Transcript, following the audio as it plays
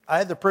I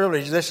had the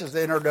privilege, this is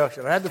the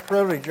introduction, I had the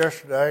privilege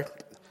yesterday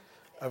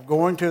of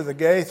going to the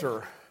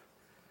Gaither.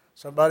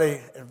 Somebody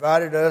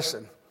invited us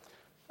and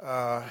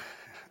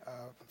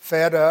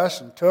fed us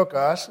and took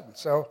us, and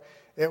so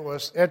it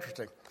was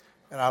interesting.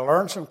 And I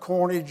learned some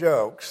corny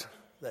jokes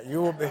that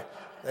you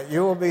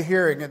will be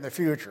hearing in the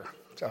future.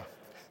 So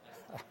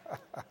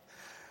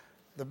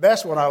the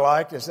best one I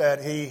liked is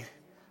that he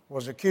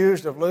was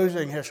accused of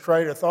losing his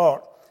train of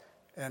thought.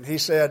 And he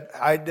said,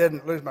 I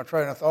didn't lose my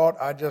train of thought,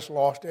 I just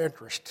lost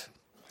interest.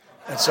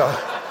 And so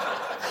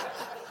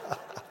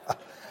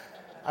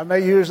I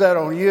may use that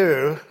on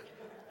you.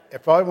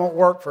 It probably won't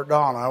work for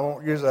Donna. I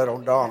won't use that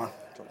on Donna.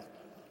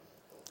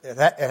 It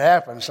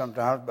happens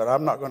sometimes, but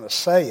I'm not going to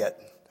say it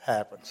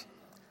happens.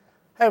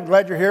 Hey, I'm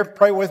glad you're here.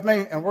 Pray with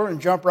me, and we're going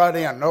to jump right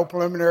in. No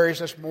preliminaries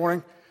this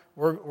morning.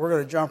 We're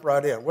going to jump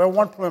right in. Well,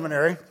 one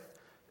preliminary.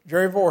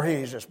 Jerry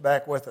Voorhees is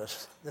back with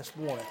us this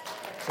morning.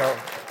 So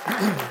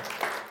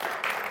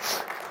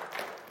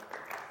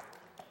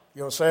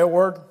you'll say a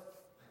word?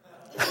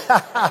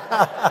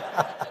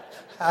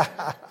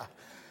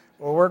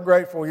 Well, we're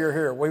grateful you're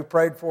here. We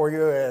prayed for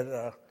you,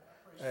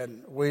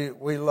 and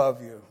we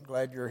love you.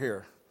 Glad you're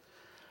here.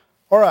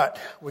 All right,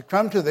 we've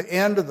come to the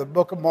end of the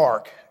book of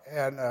Mark,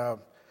 and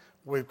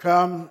we've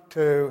come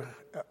to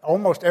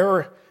almost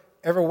every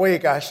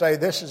week I say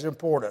this is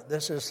important.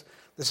 This is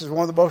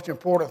one of the most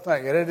important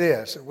things, and it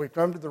is. We've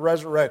come to the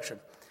resurrection.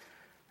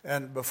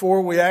 And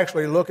before we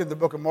actually look at the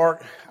book of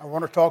Mark, I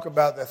want to talk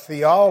about the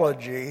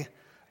theology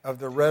of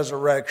the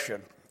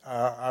resurrection.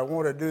 I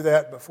want to do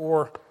that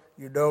before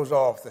you doze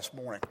off this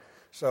morning.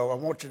 So I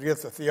want you to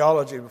get the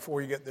theology before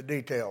you get the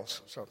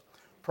details. So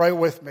pray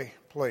with me,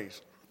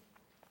 please.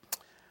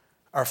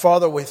 Our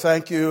Father, we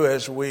thank you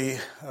as we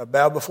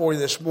bow before you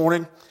this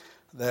morning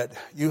that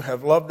you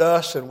have loved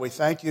us, and we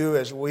thank you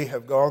as we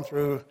have gone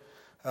through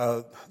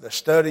the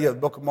study of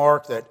the book of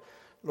Mark that,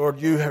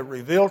 Lord, you have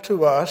revealed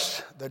to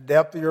us the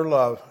depth of your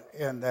love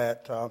in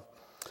that,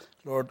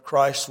 Lord,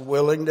 Christ's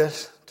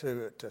willingness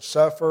to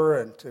suffer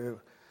and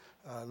to,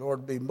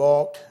 Lord, be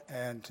mocked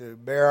and to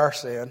bear our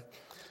sin.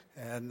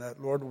 And,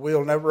 Lord,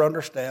 we'll never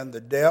understand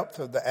the depth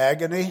of the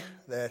agony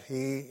that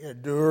he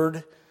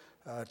endured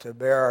to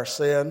bear our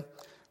sin.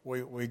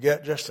 We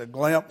get just a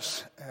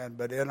glimpse,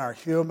 but in our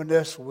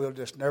humanness, we'll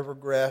just never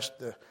grasp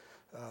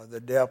the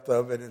depth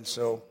of it. And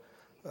so,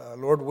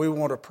 Lord, we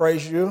want to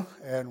praise you,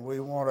 and we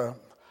want to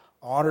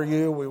honor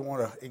you. We want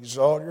to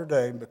exalt your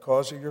name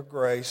because of your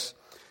grace.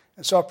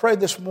 And so I pray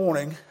this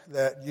morning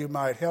that you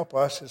might help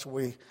us as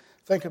we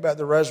think about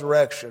the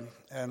resurrection.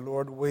 And,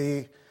 Lord,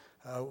 we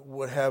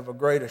would have a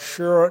great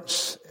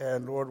assurance,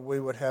 and, Lord,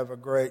 we would have a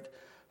great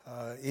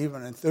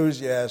even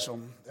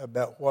enthusiasm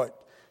about what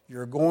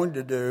you're going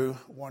to do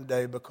one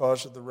day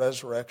because of the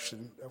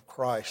resurrection of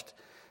Christ.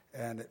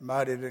 And it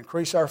might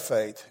increase our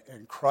faith.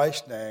 In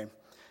Christ's name,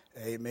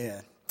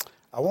 amen.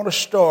 I want to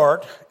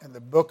start in the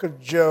book of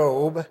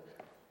Job.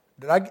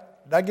 Did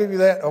I give you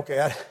that?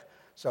 Okay.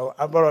 So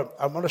I'm going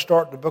to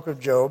start in the book of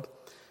Job.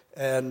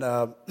 And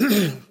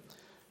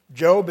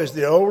Job is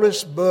the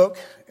oldest book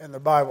in the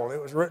Bible.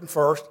 It was written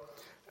first.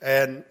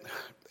 And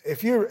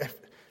let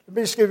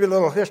me just give you a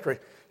little history.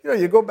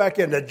 You go back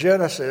into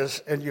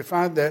Genesis and you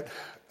find that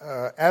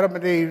Adam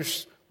and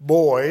Eve's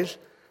boys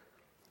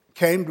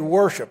came to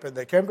worship. And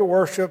they came to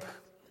worship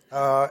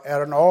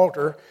at an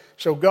altar.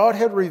 So God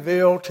had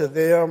revealed to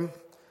them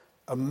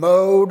a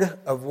mode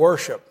of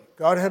worship.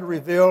 God had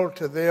revealed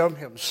to them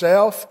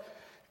himself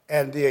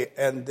and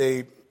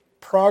the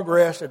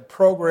progress and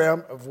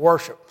program of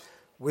worship.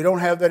 We don't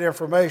have that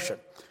information.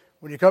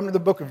 When you come to the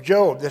book of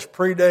Job, this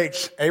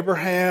predates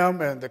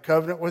Abraham and the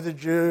covenant with the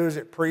Jews.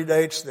 It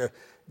predates the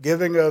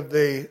giving of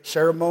the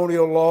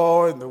ceremonial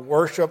law and the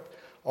worship,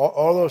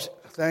 all those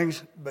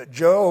things. But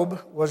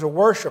Job was a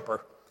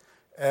worshiper.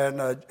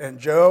 And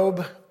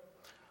Job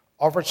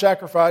offered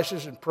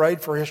sacrifices and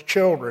prayed for his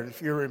children,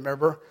 if you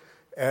remember.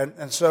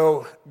 And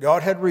so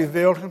God had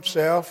revealed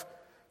himself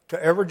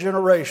to every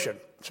generation.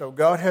 So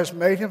God has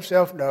made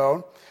himself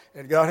known,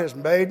 and God has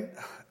made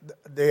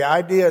the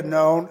idea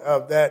known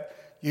of that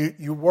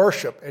you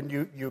worship and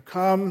you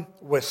come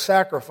with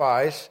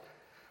sacrifice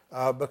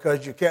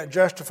because you can't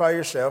justify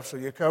yourself. So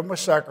you come with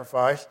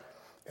sacrifice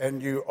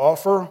and you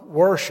offer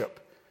worship.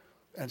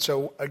 And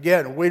so,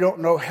 again, we don't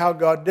know how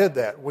God did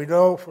that. We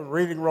know from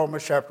reading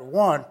Romans chapter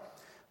 1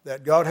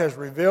 that God has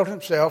revealed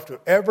himself to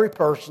every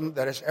person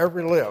that has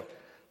ever lived.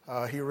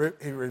 He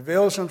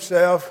reveals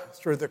himself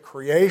through the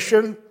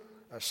creation,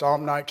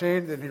 Psalm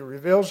 19, then he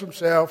reveals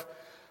himself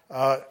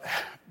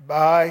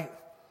by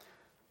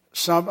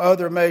some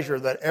other measure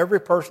that every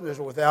person is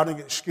without an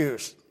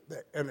excuse.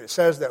 And it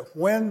says that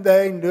when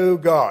they knew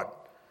God,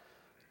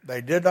 they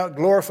did not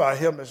glorify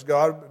him as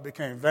God, but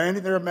became vain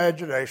in their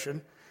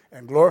imagination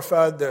and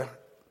glorified the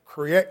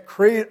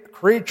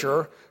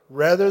creature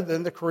rather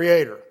than the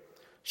Creator.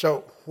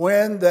 So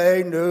when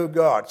they knew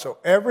God. So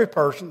every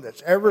person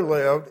that's ever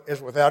lived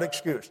is without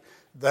excuse.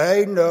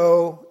 They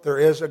know there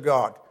is a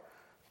God.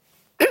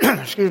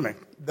 Excuse me.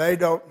 They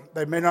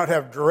may not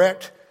have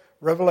direct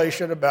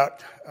revelation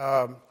about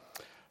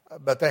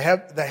but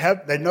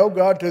they know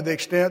God to the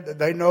extent that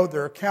they know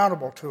they're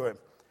accountable to Him.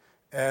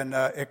 And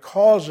it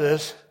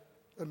causes,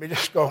 let me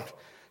just go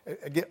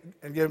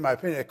and give my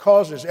opinion, it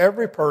causes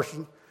every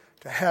person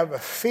to have a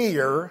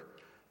fear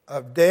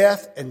of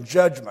death and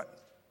judgment.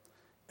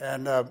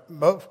 And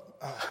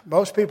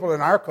most people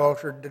in our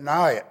culture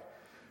deny it.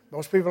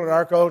 Most people in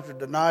our culture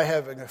deny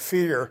having a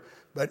fear,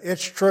 but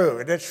it's true,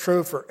 and it's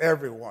true for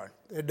everyone.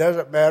 It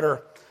doesn't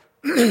matter,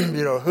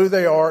 who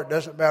they are. It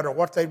doesn't matter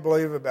what they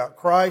believe about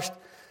Christ.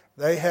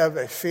 They have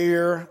a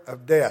fear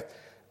of death,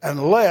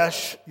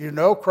 unless you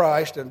know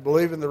Christ and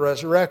believe in the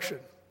resurrection.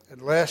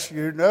 Unless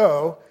you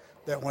know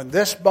that when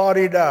this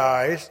body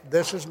dies,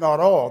 this is not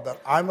all, that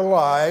I'm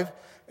alive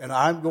and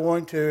I'm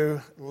going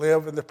to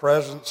live in the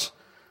presence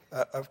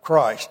of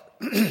Christ.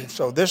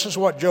 So this is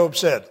what Job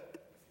said.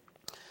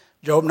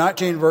 Job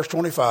 19, verse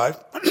 25.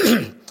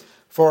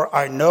 For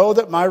I know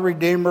that my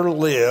Redeemer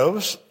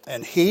lives,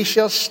 and he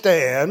shall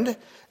stand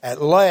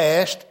at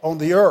last on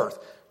the earth.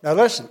 Now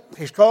listen,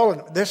 he's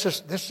calling, this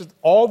is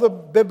all the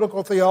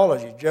biblical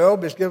theology.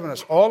 Job is giving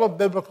us all of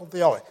biblical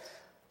theology.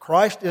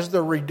 Christ is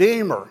the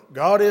Redeemer.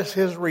 God is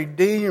his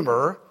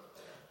Redeemer.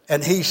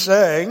 And he's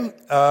saying,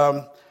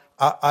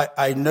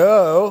 I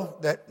know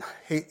that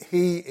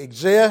he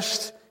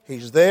exists.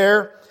 He's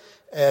there.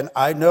 And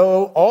I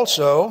know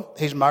also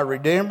he's my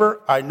Redeemer.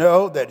 I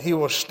know that he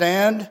will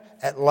stand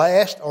at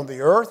last on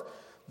the earth,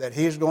 that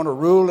he's going to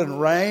rule and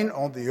reign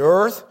on the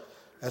earth.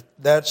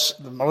 That's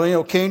the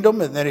millennial kingdom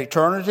and then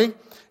eternity.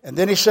 And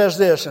then he says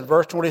this in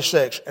verse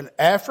 26, and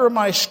after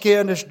my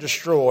skin is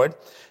destroyed,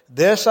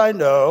 this I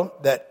know,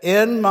 that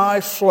in my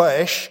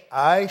flesh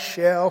I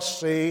shall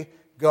see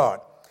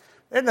God.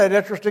 Isn't that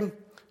interesting?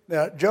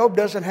 Now, Job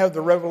doesn't have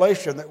the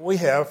revelation that we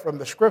have from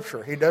the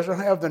Scripture. He doesn't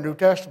have the New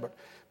Testament.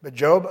 But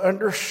Job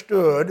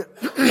understood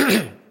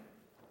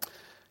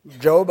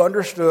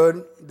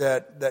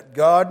that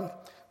God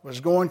was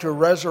going to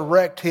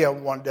resurrect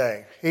him one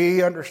day.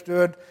 He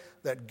understood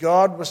that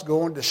God was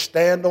going to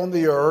stand on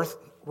the earth,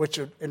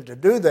 and to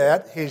do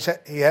that,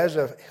 he has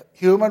a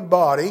human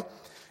body,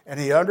 and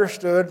he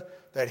understood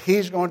that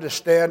he's going to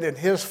stand in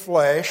his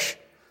flesh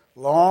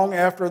long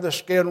after the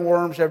skin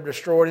worms have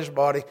destroyed his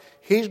body.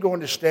 He's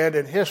going to stand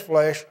in his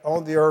flesh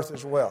on the earth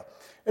as well.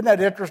 Isn't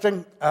that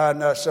interesting?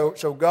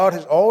 So God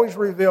has always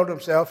revealed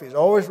himself. He's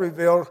always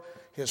revealed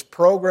his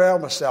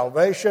program of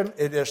salvation.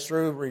 It is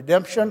through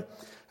redemption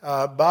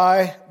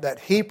by that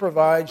he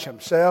provides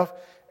himself,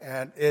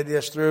 and it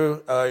is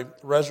through a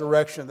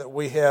resurrection that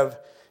we have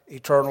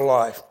eternal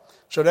life.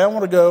 So now I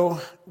want to go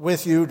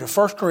with you to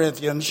 1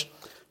 Corinthians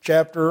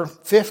chapter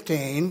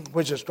 15,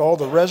 which is called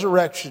the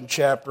resurrection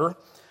chapter.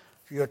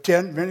 If you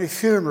attend many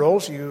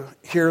funerals, you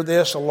hear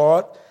this a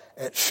lot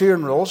at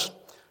funerals.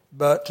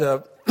 But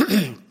 1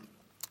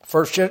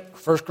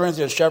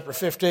 Corinthians chapter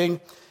 15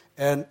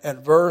 and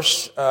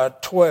verse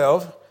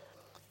 12,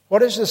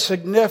 what is the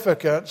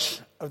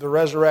significance of the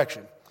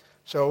resurrection?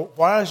 So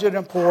why is it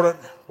important?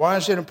 Why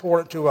is it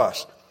important to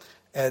us?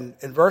 And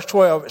in verse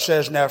 12 it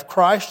says, now if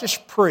Christ is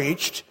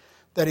preached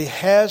that he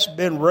has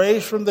been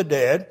raised from the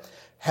dead,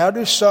 how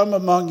do some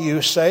among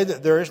you say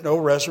that there is no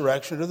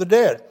resurrection of the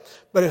dead?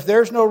 But if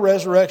there's no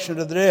resurrection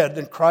of the dead,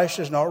 then Christ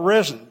is not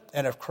risen.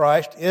 And if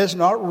Christ is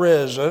not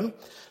risen,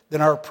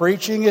 then our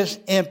preaching is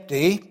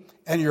empty,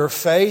 and your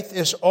faith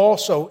is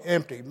also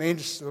empty. It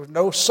means there's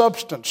no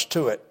substance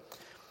to it.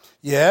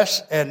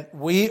 Yes, and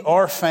we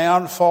are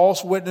found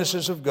false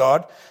witnesses of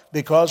God,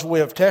 because we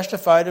have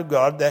testified of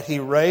God that he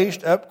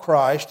raised up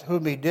Christ,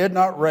 whom he did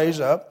not raise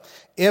up,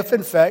 if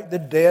in fact the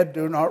dead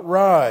do not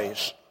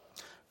rise.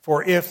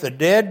 For if the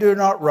dead do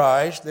not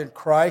rise, then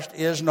Christ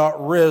is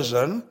not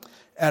risen.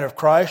 And if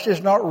Christ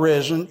is not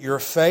risen, your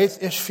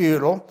faith is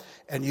futile,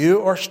 and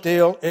you are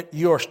still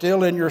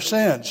in your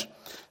sins.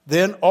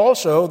 Then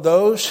also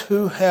those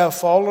who have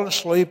fallen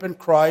asleep in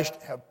Christ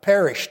have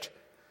perished,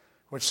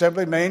 which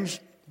simply means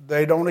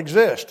they don't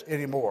exist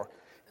anymore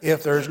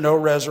if there's no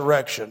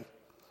resurrection.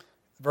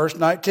 Verse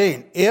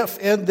 19, if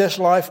in this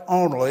life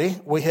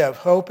only we have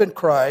hope in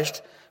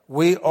Christ,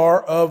 we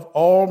are of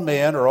all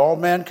men or all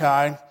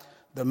mankind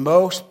the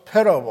most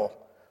pitiable,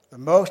 the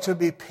most to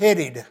be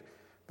pitied,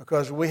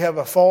 because we have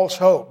a false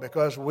hope,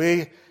 because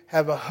we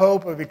have a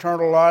hope of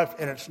eternal life,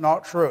 and it's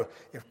not true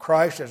if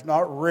Christ has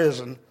not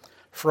risen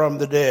from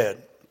the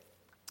dead.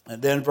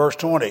 And then verse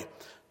 20,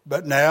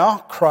 but now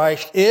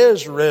Christ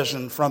is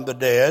risen from the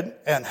dead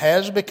and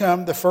has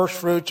become the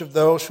firstfruits of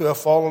those who have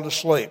fallen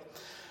asleep.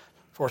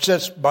 For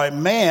since by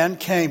man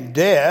came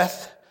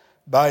death,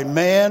 by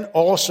man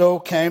also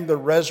came the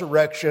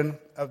resurrection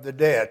of the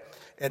dead.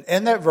 And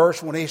in that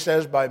verse, when he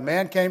says, by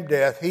man came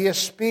death, he is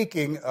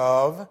speaking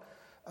of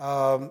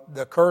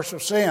the curse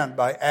of sin.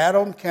 By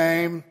Adam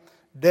came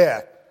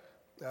death.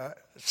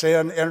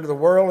 Sin entered the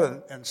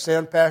world, and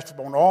sin passed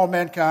upon all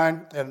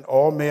mankind, and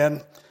all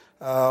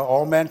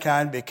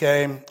mankind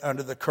became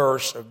under the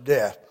curse of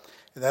death.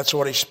 And that's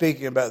what he's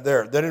speaking about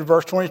there. Then in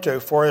verse 22,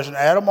 for as in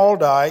Adam all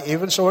die,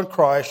 even so in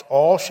Christ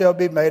all shall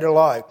be made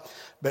alive,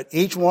 but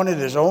each one in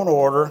his own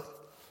order.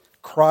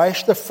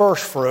 Christ the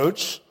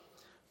firstfruits,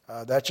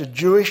 That's a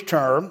Jewish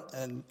term.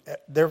 And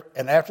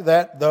after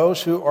that,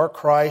 those who are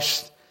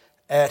Christ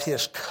at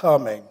his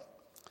coming.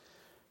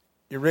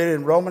 You read it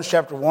in Romans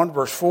chapter 1,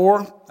 verse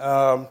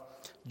 4.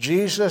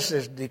 Jesus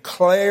is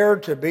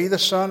declared to be the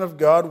Son of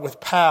God with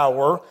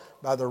power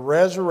by the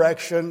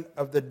resurrection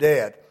of the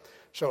dead.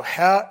 So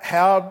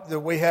how do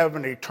we have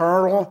an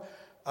eternal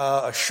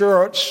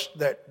assurance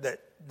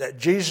that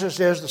Jesus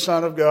is the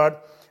Son of God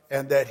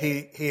and that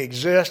he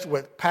exists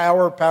with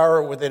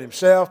power within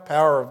himself,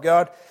 power of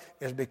God,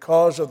 is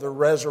because of the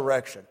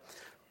resurrection.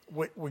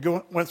 We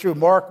went through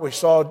Mark, we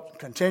saw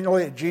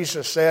continually that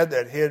Jesus said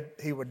that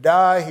he would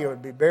die, he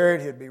would be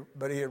buried,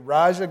 but he'd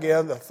rise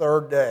again the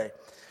third day.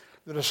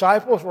 The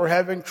disciples were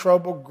having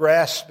trouble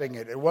grasping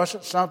it. It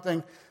wasn't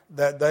something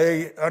that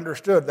they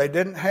understood. They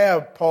didn't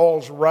have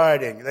Paul's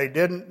writing. They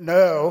didn't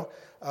know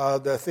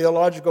the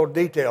theological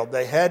detail.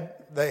 They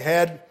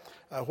had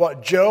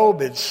what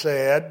Job had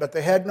said, but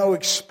they had no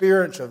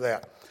experience of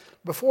that.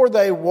 Before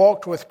they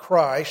walked with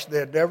Christ, they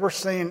had never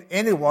seen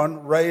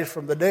anyone raised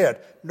from the dead.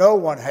 No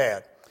one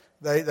had.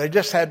 They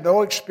just had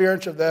no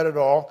experience of that at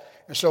all.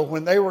 And so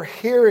when they were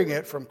hearing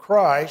it from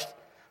Christ,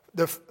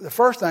 the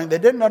first thing, they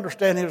didn't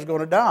understand he was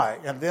going to die.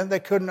 And then they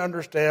couldn't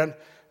understand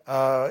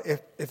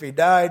if he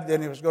died,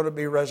 then he was going to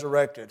be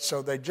resurrected.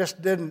 So they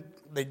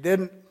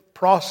didn't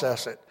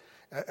process it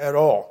at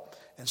all.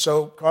 And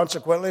so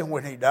consequently,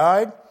 when he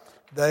died,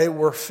 they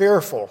were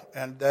fearful.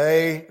 And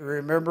they,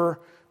 remember,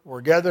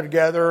 were gathered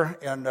together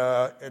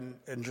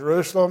in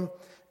Jerusalem,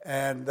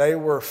 and they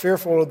were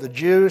fearful of the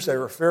Jews. They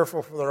were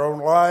fearful for their own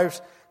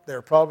lives. They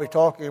were probably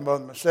talking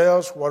among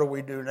themselves, what do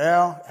we do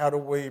now? How do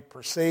we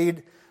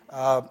proceed?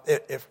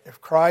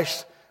 If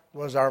Christ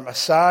was our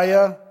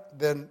Messiah,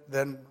 then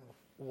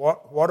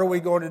what are we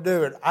going to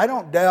do? And I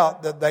don't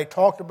doubt that they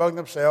talked among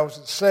themselves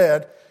and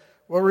said,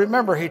 well,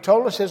 remember, he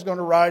told us he's going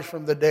to rise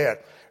from the dead.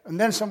 And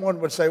then someone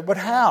would say, but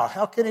how?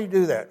 How can he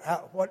do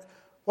that?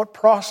 What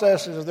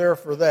process is there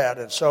for that?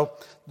 And so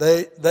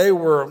they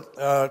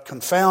were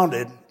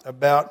confounded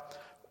about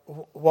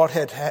what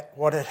had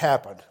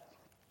happened.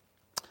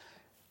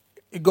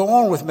 You go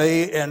on with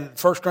me in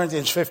 1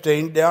 Corinthians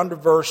 15 down to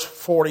verse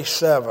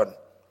 47.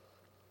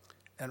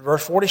 In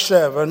verse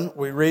 47,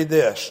 we read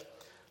this.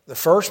 The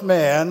first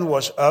man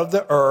was of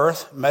the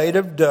earth, made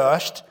of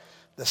dust.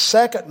 The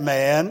second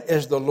man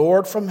is the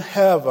Lord from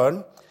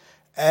heaven.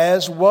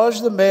 As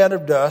was the man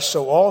of dust,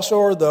 so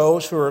also are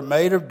those who are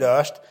made of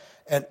dust.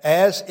 And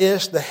as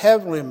is the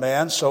heavenly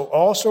man, so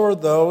also are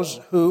those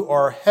who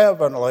are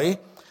heavenly.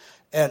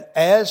 And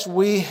as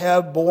we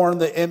have borne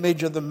the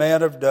image of the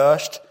man of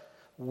dust,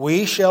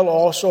 we shall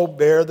also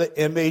bear the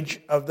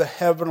image of the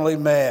heavenly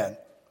man.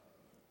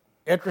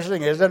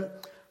 Interesting, isn't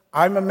it?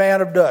 I'm a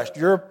man of dust.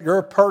 You're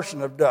a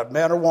person of dust.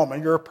 Man or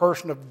woman, you're a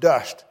person of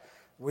dust.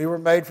 We were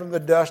made from the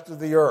dust of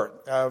the earth.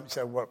 You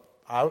say, well,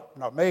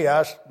 not me. I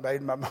was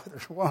made in my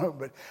mother's womb.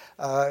 But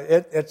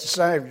it's the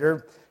same.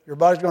 Your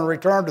body's going to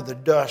return to the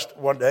dust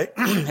one day.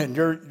 And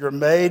you're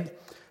made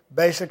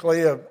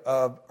basically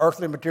of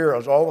earthly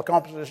materials. All the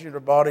composition of your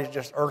body is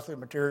just earthly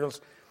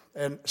materials.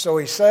 And so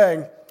he's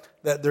saying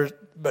that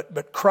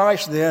but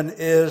Christ then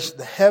is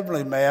the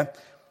heavenly man.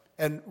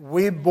 And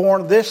we've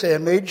borne this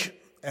image,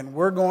 and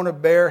we're going to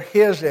bear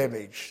his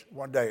image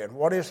one day. And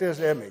what is his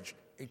image?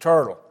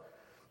 Eternal.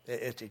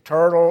 It's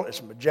eternal.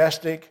 It's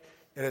majestic.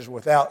 It is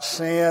without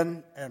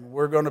sin. And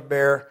we're going to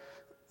bear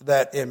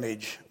that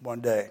image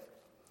one day.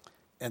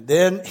 And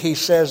then he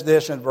says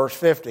this in verse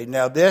 50.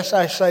 Now this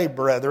I say,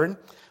 brethren,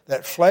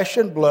 that flesh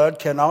and blood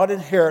cannot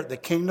inherit the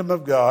kingdom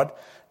of God,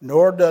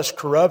 nor does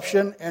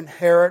corruption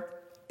inherit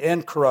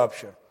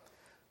incorruption.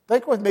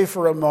 Think with me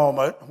for a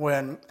moment.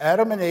 When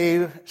Adam and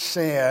Eve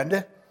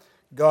sinned,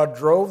 God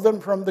drove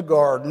them from the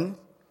garden,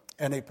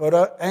 and he put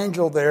an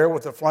angel there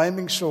with a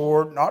flaming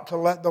sword not to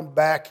let them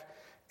back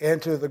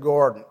into the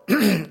garden.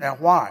 Now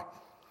why?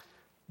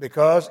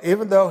 Because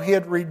even though he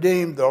had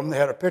redeemed them, they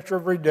had a picture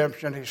of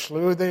redemption. He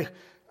slew the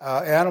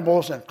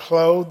animals and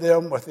clothed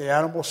them with the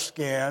animal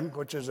skin,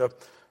 which is a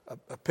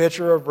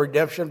picture of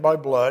redemption by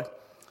blood.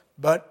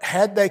 But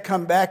had they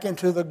come back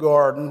into the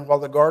garden while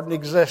the garden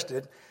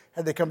existed,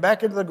 had they come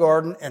back into the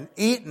garden and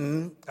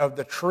eaten of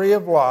the tree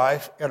of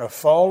life in a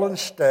fallen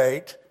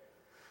state,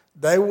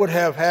 they would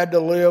have had to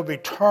live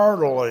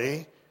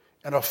eternally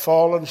in a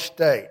fallen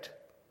state.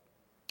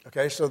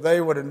 Okay, so they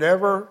would have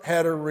never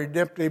had a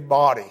redemptive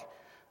body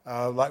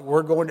like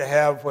we're going to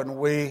have when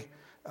we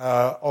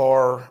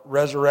are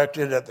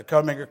resurrected at the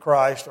coming of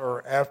Christ,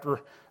 or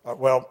after,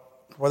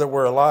 whether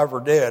we're alive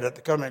or dead at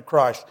the coming of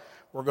Christ,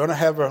 we're going to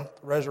have a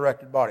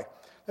resurrected body.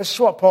 This is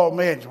what Paul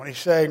means when he's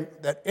saying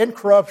that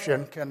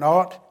incorruption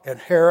cannot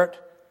inherit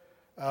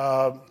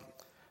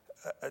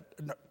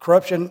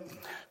corruption.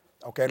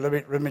 Okay,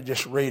 let me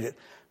just read it.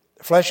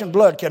 Flesh and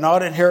blood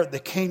cannot inherit the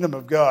kingdom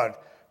of God,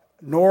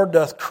 nor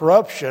doth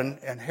corruption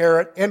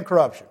inherit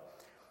incorruption.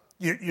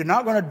 You're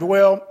not going to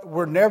dwell,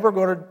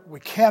 we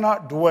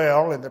cannot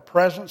dwell in the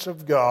presence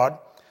of God,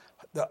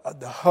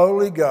 the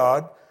holy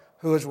God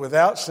who is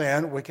without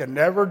sin. We can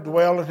never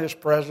dwell in his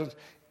presence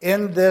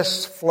in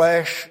this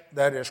flesh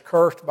that is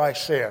cursed by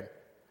sin.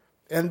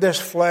 in this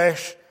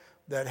flesh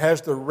that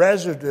has the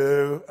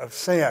residue of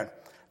sin.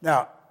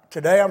 Now,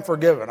 today I'm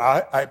forgiven.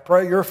 I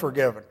pray you're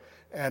forgiven,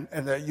 and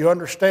that you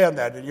understand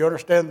that, and you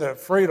understand the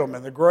freedom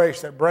and the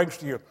grace that brings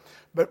to you.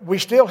 But we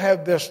still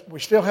have this. We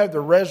still have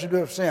the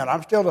residue of sin.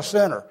 I'm still a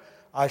sinner.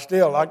 I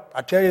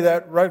tell you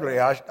that regularly.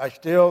 I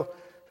still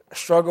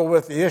struggle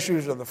with the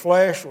issues of the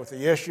flesh, with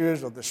the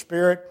issues of the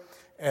spirit,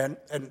 and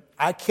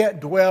I can't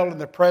dwell in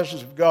the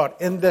presence of God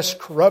in this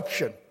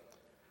corruption.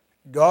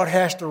 God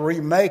has to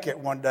remake it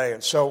one day,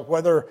 and so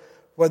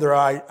whether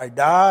I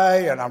die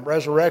and I'm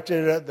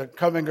resurrected at the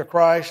coming of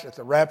Christ at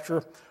the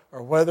rapture,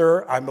 or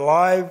whether I'm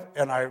alive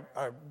and I'm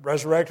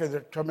resurrected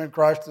at the coming of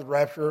Christ at the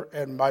rapture,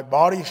 and my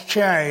body's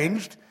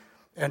changed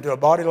into a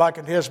body like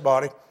in His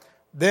body,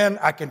 then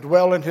I can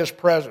dwell in His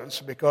presence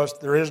because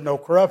there is no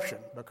corruption,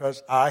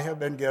 because I have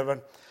been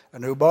given a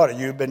new body.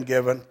 You've been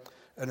given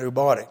a new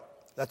body.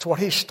 That's what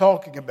he's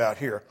talking about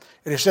here.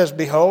 And he says,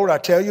 "Behold, I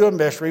tell you a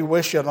mystery.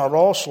 We shall not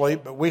all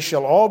sleep, but we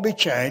shall all be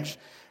changed.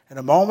 In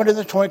a moment, in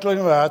the twinkling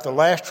of an eye, at the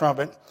last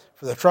trumpet,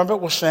 for the trumpet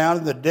will sound,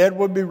 and the dead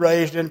will be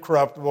raised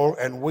incorruptible,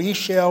 and we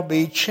shall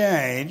be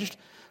changed.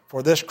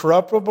 For this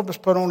corruptible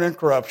must put on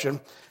incorruption,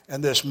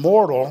 and this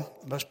mortal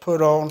must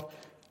put on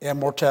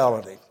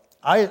immortality."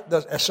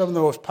 That's some of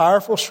the most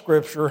powerful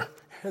scripture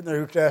in the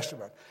New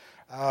Testament.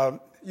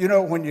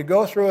 When you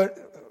go through it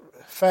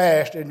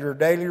fast in your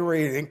daily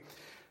reading,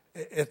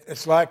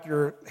 it's like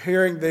you're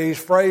hearing these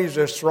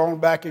phrases thrown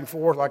back and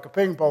forth like a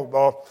ping pong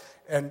ball,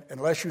 and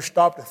unless you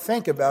stop to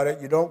think about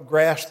it, you don't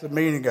grasp the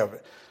meaning of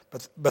it.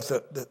 But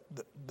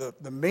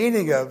the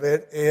meaning of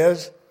it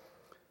is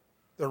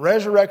the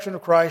resurrection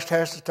of Christ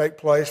has to take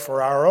place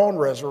for our own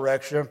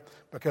resurrection,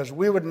 because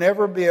we would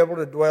never be able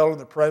to dwell in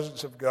the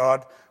presence of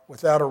God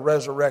without a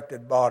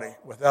resurrected body,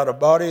 without a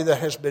body that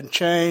has been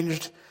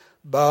changed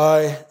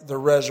by the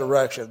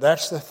resurrection.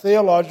 That's the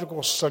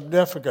theological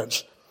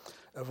significance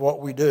of what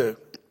we do,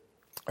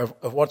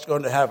 of what's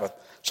going to happen.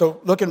 So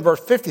look in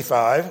verse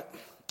 55,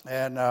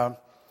 and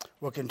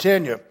we'll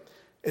continue.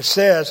 It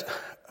says,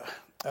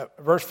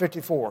 verse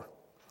 54,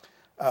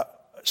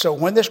 "So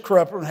when this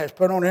corruption has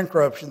put on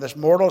incorruption, this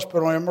mortal has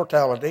put on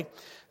immortality,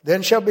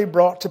 then shall be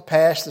brought to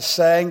pass the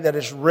saying that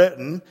is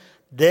written,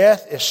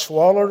 Death is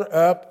swallowed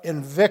up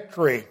in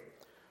victory.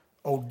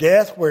 O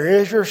death, where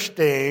is your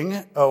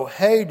sting? O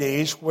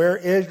Hades, where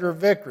is your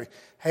victory?"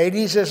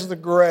 Hades is the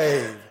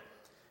grave.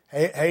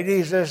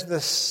 Hades is the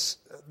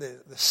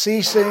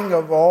ceasing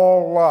of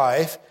all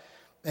life.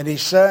 And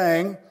he's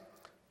saying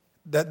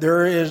that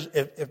there is,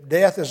 if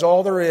death is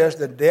all there is,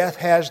 then death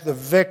has the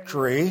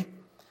victory.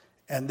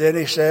 And then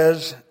he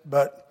says,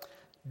 but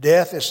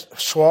death is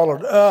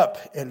swallowed up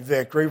in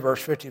victory,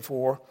 verse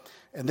 54.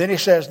 And then he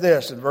says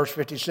this in verse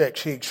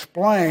 56. He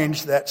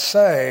explains that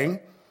saying,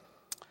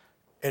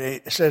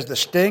 and he says, the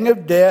sting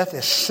of death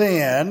is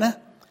sin,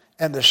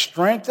 and the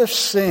strength of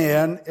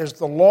sin is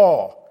the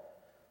law.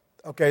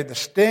 Okay, the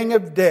sting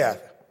of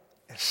death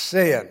is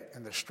sin,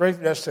 and the strength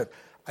of death is sin.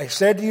 I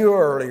said to you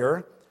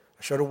earlier,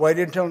 I should have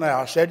waited until now,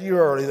 I said to you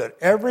earlier that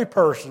every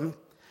person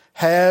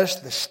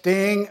has the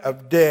sting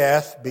of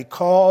death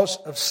because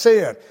of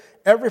sin.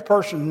 Every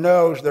person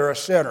knows they're a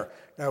sinner.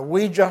 Now,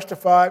 we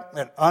justify,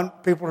 and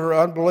people who are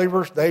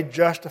unbelievers, they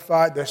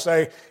justify it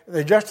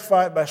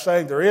by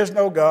saying there is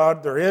no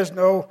God, there is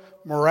no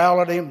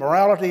morality.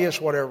 Morality is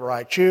whatever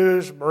I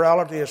choose.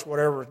 Morality is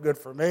whatever is good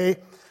for me.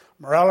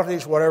 Morality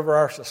is whatever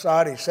our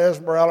society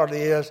says morality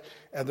is,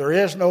 and there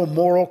is no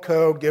moral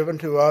code given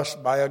to us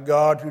by a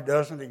God who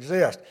doesn't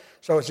exist.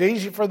 So it's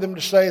easy for them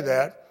to say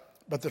that,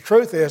 but the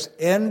truth is,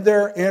 in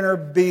their inner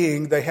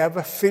being, they have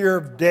a fear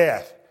of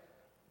death.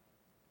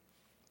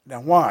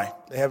 Now, why?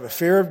 They have a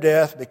fear of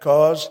death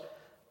because,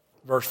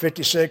 verse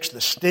 56,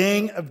 the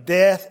sting of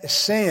death is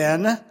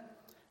sin,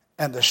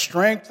 and the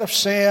strength of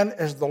sin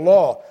is the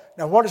law.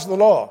 Now, what is the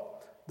law?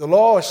 The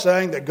law is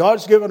saying that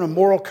God's given a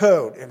moral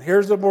code, and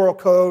here's the moral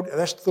code, and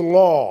that's the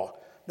law.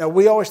 Now,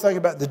 we always think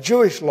about the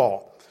Jewish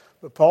law,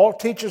 but Paul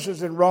teaches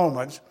us in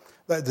Romans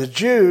that the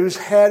Jews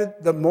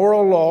had the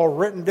moral law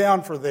written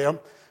down for them,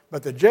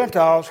 but the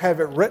Gentiles have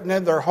it written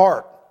in their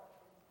heart.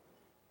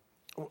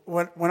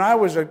 When I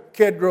was a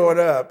kid growing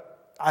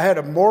up, I had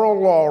a moral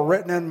law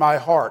written in my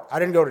heart. I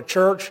didn't go to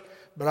church,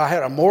 but I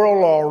had a moral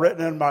law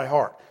written in my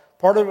heart.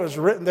 Part of it was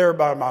written there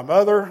by my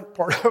mother.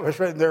 Part of it was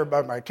written there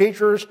by my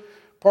teachers.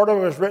 Part of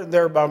it was written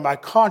there by my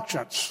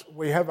conscience.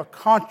 We have a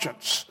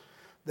conscience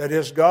that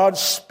is God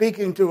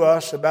speaking to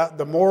us about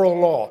the moral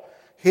law,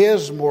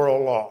 His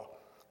moral law.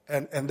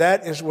 And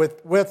that is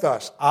with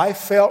us. I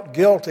felt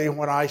guilty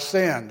when I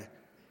sinned.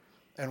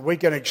 And we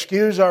can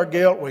excuse our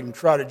guilt. We can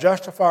try to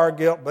justify our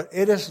guilt. But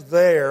it is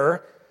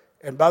there.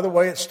 And by the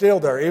way, it's still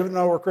there. Even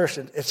though we're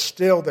Christians, it's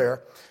still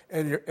there.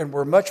 And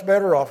we're much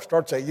better off,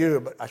 start to say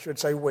you, but I should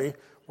say we.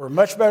 We're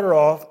much better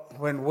off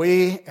when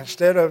we,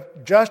 instead of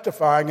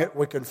justifying it,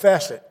 we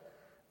confess it.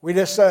 We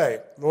just say,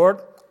 Lord,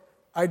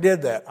 I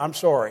did that. I'm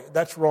sorry.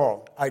 That's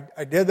wrong. I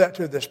did that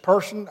to this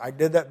person. I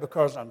did that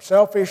because I'm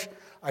selfish.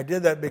 I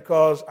did that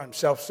because I'm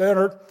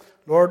self-centered.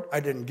 Lord, I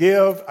didn't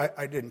give.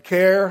 I didn't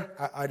care.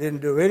 I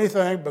didn't do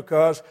anything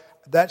because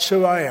that's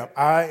who I am.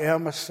 I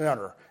am a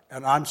sinner,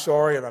 and I'm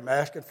sorry, and I'm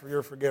asking for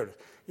your forgiveness.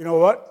 You know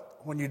what?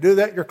 When you do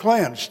that, you're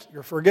cleansed.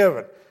 You're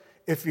forgiven.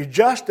 If you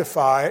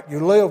justify it, you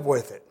live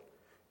with it.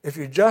 If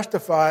you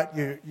justify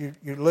it,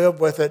 you live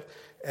with it,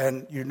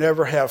 and you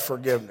never have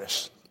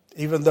forgiveness,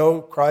 even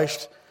though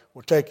Christ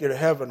will take you to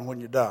heaven when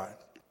you die.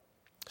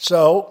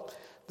 So,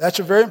 that's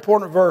a very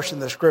important verse in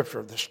the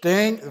Scripture.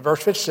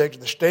 Verse 56,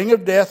 the sting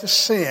of death is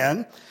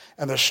sin,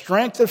 and the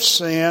strength of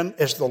sin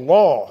is the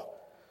law.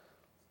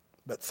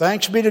 But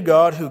thanks be to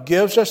God who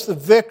gives us the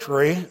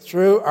victory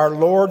through our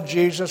Lord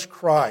Jesus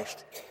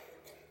Christ.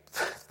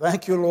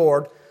 Thank you,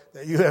 Lord,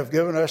 that you have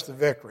given us the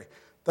victory.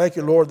 Thank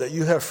you, Lord, that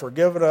you have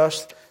forgiven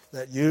us,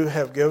 that you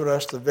have given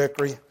us the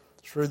victory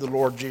through the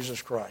Lord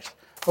Jesus Christ.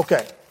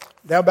 Okay,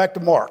 now back to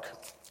Mark.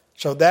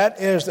 So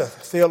that is the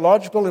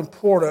theological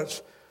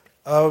importance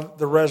of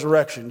the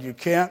resurrection. You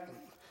can't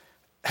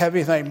have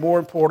anything more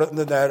important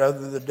than that other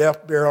than the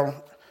death, burial,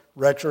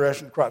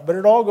 resurrection of Christ. But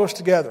it all goes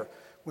together.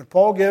 When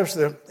Paul gives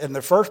in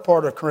the first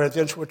part of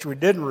Corinthians, which we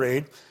didn't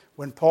read,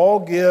 when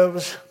Paul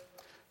gives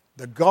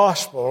the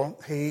gospel,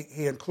 he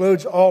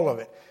includes all of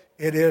it.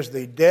 It is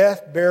the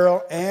death,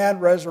 burial,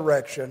 and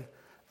resurrection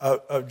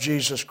of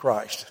Jesus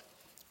Christ.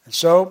 And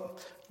so,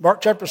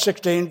 Mark chapter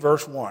 16,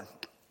 verse 1.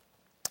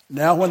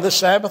 Now when the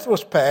Sabbath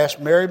was past,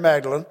 Mary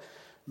Magdalene,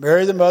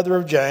 Mary the mother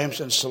of James,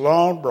 and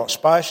Salome brought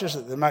spices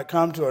that they might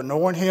come to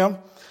anoint him.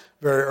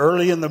 Very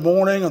early in the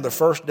morning, on the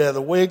first day of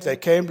the week, they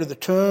came to the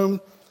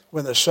tomb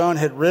when the sun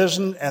had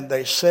risen, and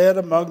they said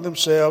among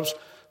themselves,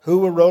 who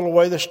will roll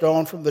away the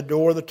stone from the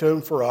door of the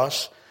tomb for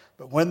us?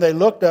 But when they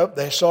looked up,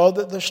 they saw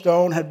that the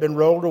stone had been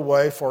rolled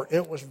away, for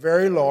it was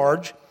very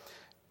large.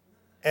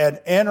 And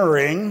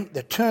entering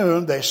the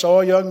tomb, they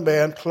saw a young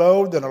man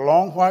clothed in a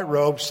long white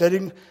robe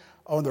sitting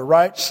on the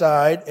right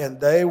side, and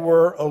they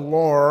were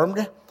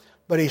alarmed.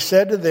 But he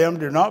said to them,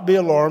 do not be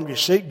alarmed. You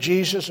seek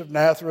Jesus of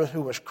Nazareth,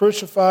 who was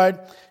crucified.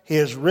 He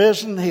is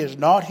risen. He is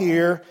not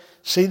here.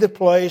 See the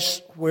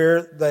place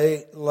where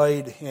they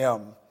laid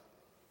him.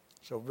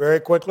 So very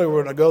quickly,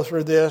 we're going to go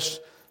through this.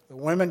 The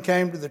women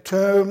came to the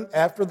tomb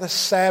after the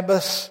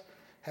Sabbath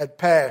had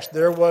passed.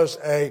 There was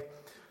a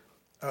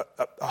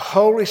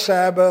holy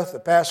Sabbath, the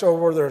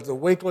Passover. There's the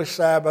weekly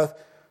Sabbath.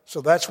 So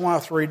that's why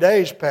 3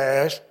 days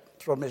passed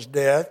from his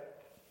death.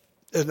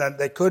 And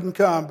they couldn't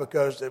come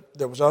because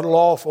it was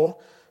unlawful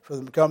for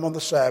them to come on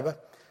the Sabbath.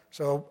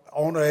 So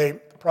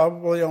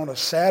probably on a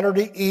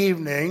Saturday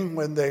evening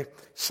when the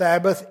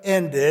Sabbath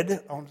ended,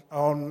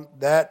 on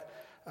that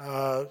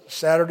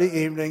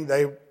Saturday evening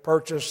they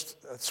purchased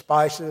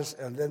spices,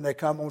 and then they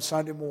come on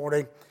Sunday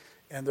morning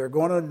and they're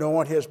going to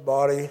anoint his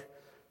body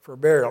for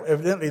burial.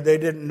 Evidently they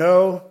didn't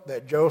know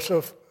that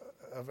Joseph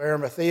of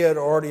Arimathea had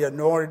already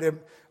anointed him,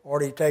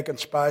 already taken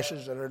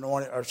spices and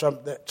anointed or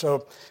something.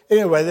 So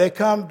anyway, they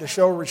come to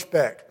show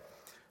respect.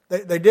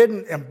 They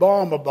didn't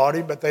embalm a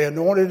body, but they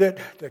anointed it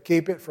to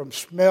keep it from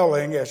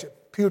smelling as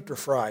it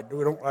putrefied.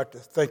 We don't like to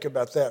think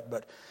about that,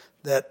 but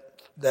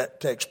that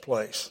takes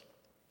place.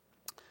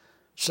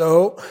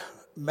 So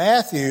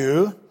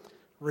Matthew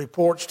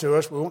reports to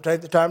us, we won't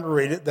take the time to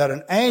read it, that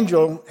an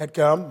angel had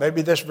come,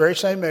 maybe this very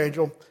same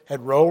angel,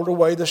 had rolled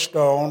away the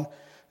stone,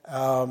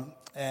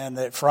 and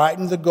it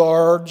frightened the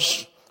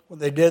guards when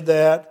they did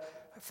that.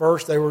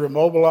 First they were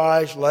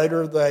immobilized,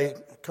 later they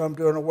come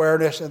to an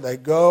awareness and they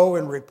go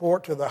and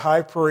report to the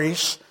high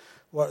priests,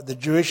 the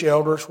Jewish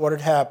elders, what had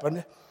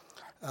happened.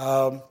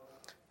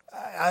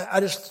 I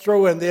just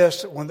throw in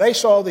this, when they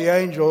saw the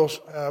angels,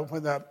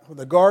 when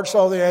the guards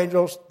saw the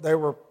angels, they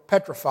were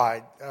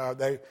petrified.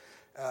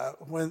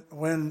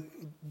 When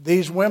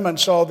these women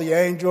saw the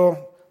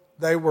angel,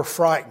 they were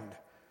frightened.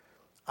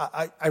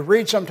 I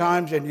read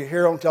sometimes, and you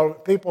hear on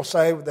television, people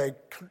say they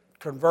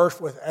converse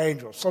with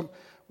angels.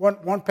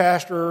 One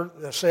pastor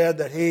said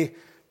that he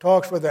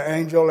talks with an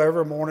angel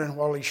every morning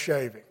while he's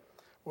shaving.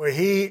 Well,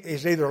 he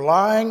is either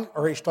lying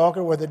or he's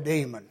talking with a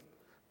demon,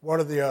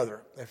 one or the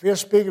other. If he's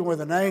speaking with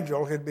an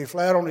angel, he'd be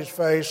flat on his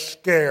face,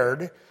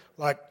 scared,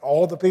 like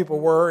all the people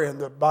were in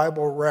the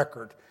Bible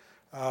record.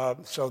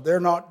 So they're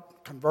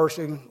not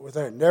conversing with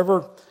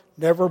angels.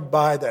 Never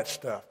buy that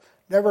stuff.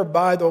 Never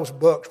buy those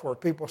books where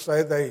people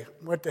say they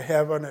went to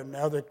heaven and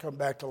now they come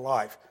back to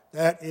life.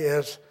 That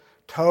is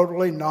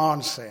totally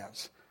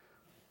nonsense.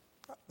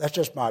 That's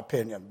just my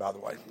opinion, by the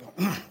way.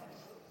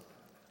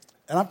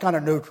 And I'm kind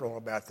of neutral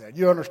about that.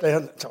 You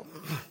understand? So,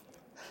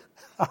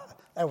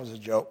 that was a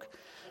joke.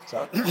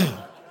 So,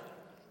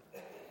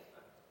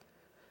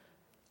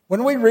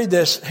 when we read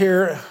this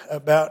here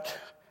about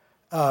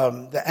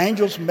the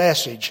angel's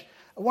message,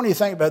 I want you to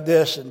think about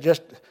this, and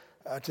just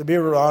to be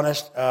real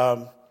honest,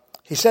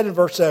 he said in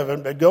verse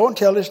 7, but go and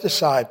tell his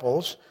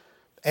disciples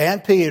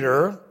and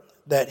Peter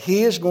that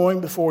he is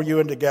going before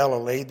you into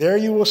Galilee. There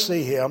you will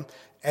see him,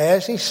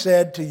 as he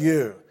said to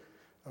you.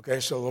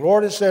 Okay, so the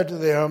Lord had said to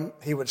them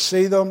he would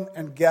see them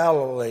in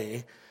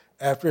Galilee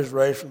after his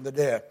raised from the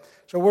dead.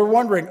 So we're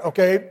wondering,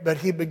 okay, but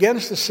he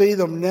begins to see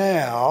them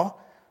now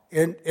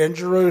in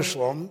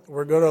Jerusalem.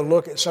 We're going to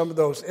look at some of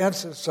those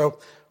instances. So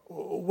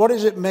what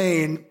does it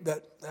mean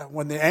that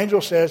when the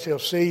angel says he'll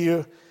see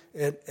you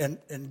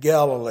in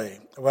Galilee.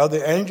 Well,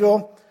 the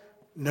angel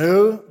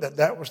knew that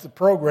that was the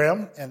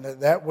program and that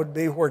that would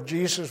be where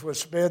Jesus would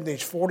spend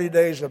these 40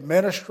 days of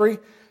ministry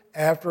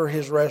after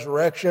his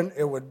resurrection.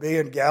 It would be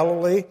in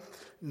Galilee,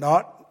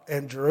 not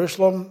in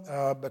Jerusalem,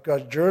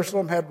 because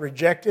Jerusalem had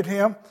rejected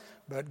him,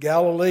 but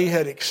Galilee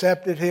had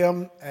accepted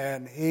him,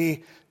 and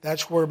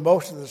that's where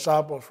most of the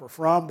disciples were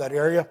from, that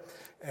area,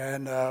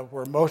 and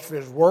where most of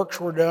his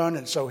works were done.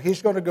 And so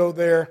he's going to go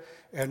there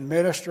and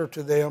minister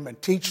to them and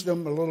teach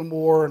them a little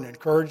more and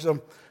encourage them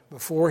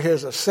before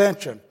his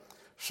ascension.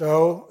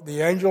 So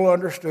the angel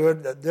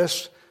understood that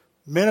this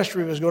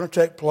ministry was going to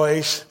take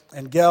place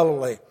in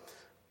Galilee.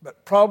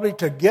 But probably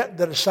to get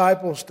the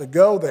disciples to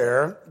go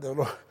there,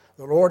 the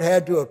Lord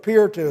had to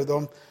appear to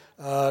them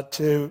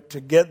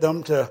to get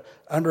them to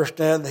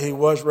understand that he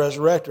was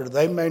resurrected.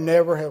 They may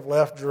never have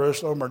left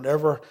Jerusalem or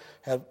never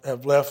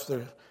have left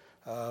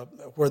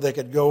where they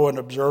could go and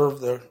observe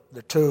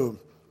the tomb.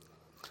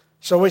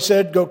 So we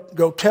said,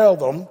 go tell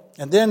them.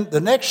 And then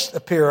the next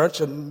appearance,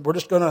 and we're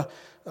just going to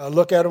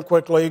look at them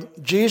quickly.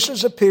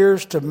 Jesus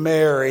appears to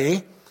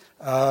Mary.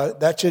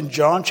 That's in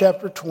John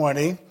chapter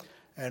 20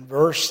 and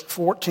verse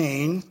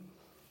 14.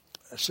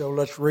 So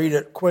let's read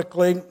it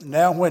quickly.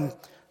 Now when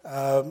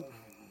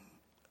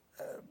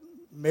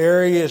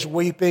Mary is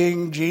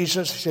weeping,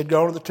 Jesus had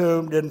gone to the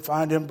tomb, didn't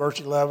find him, verse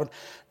 11.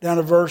 Down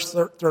to verse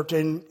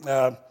 13,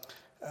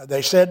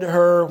 they said to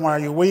her, "Why are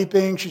you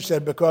weeping?" She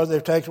said, "Because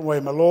they've taken away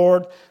my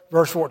Lord."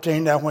 Verse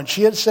 14, now when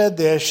she had said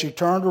this, she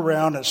turned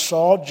around and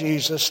saw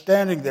Jesus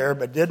standing there,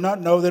 but did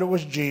not know that it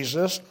was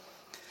Jesus.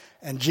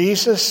 And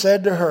Jesus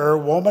said to her,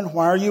 "Woman,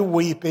 why are you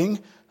weeping?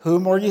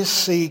 Whom are you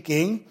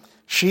seeking?"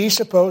 She,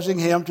 supposing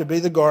him to be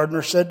the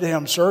gardener, said to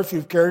him, "Sir, if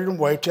you've carried him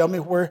away, tell me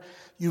where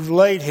you've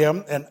laid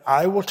him, and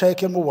I will take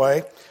him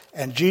away."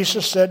 And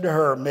Jesus said to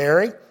her,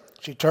 "Mary."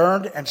 She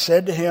turned and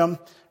said to him,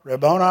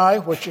 "Rabboni,"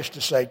 which is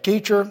to say,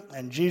 teacher.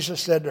 And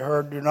Jesus said to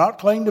her, "Do not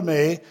cling to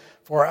me,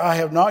 for I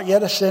have not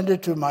yet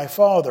ascended to my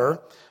Father,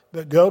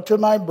 but go to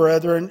my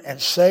brethren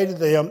and say to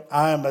them,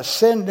 I am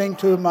ascending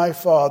to my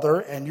Father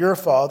and your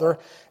Father,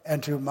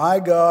 and to my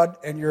God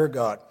and your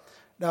God."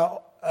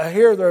 Now,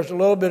 here there's a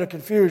little bit of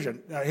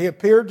confusion. Now, he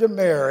appeared to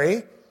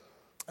Mary.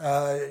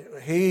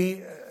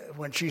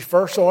 When she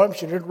first saw him,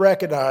 she didn't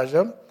recognize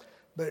him.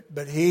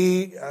 But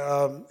he,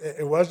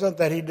 it wasn't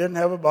that he didn't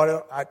have a body.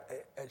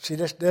 She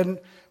just didn't,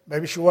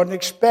 maybe she wasn't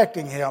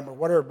expecting him or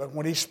whatever. But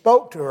when he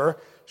spoke to her,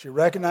 she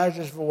recognized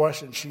his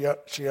voice and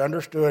she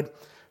understood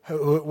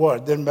who it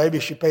was. Then maybe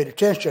she paid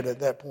attention at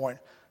that point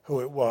who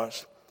it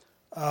was.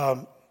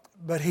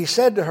 But he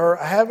said to her,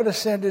 "I haven't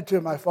ascended to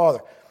my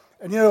Father."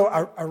 And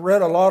I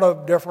read a lot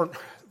of different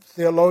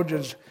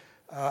theologians'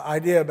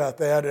 idea about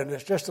that, and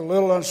it's just a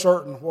little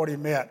uncertain what he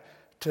meant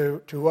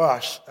to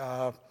us.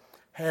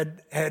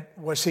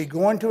 Was he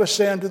going to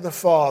ascend to the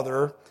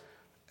Father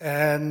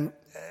and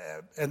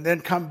then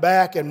come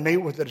back and meet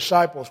with the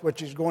disciples, which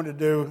he's going to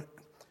do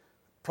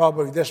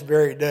probably this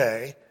very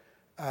day?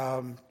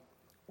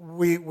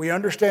 We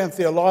understand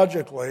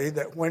theologically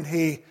that when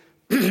he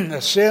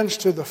ascends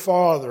to the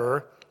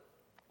Father,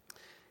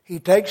 he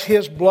takes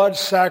his blood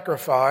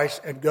sacrifice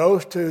and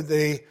goes to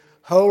the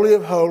Holy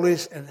of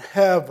Holies in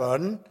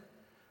heaven,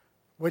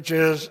 which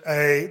is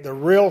the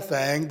real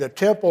thing. The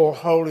temple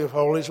Holy of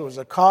Holies was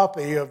a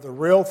copy of the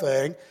real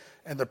thing,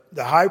 and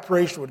the high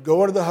priest would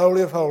go into the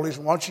Holy of Holies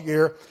once a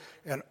year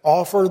and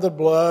offer the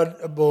blood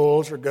of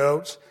bulls or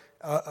goats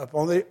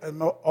upon the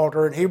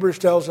altar. And Hebrews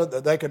tells us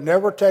that they could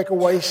never take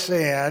away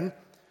sin,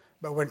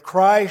 but when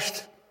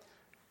Christ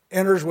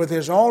enters with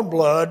his own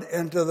blood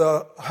into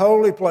the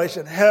holy place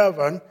in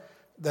heaven,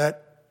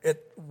 that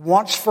it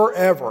once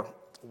forever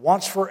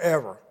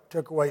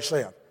took away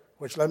sin,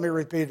 which, let me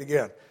repeat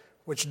again,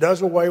 which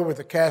does away with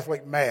the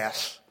Catholic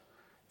Mass.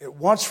 It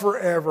once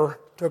forever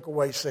took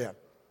away sin.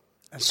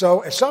 And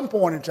so at some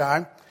point in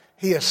time,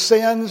 he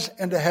ascends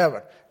into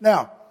heaven.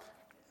 Now,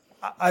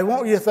 I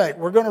want you to think,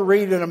 we're going to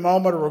read in a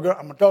moment, or I'm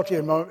going to talk to you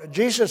in a moment.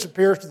 Jesus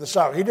appears to the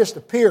disciples. He just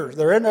appears.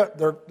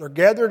 They're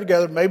gathered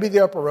together, maybe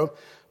the upper room.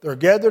 They're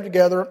gathered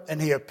together,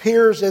 and he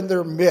appears in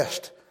their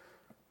midst.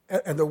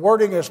 And the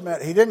wording is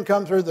meant, he didn't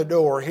come through the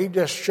door. He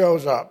just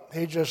shows up.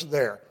 He's just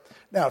there.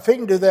 Now, if he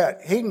can do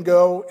that, he can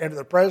go into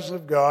the presence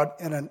of God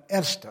in an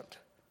instant.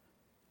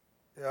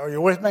 Are you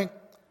with me?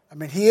 I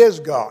mean, he is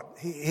God.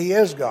 He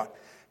is God.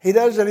 He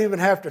doesn't even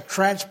have to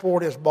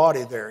transport his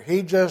body there.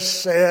 He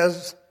just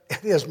says,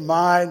 "It is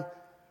mine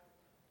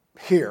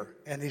here,"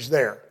 and he's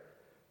there.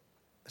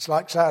 It's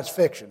like science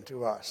fiction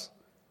to us.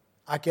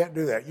 I can't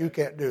do that. You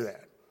can't do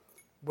that.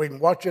 We can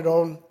watch it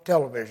on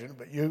television,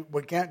 but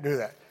we can't do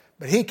that.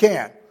 But he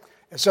can.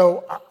 And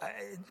so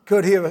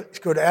could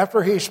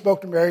after he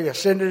spoke to Mary,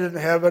 ascended into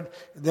heaven,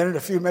 and then in a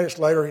few minutes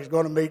later he's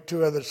going to meet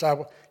two other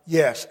disciples?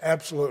 Yes,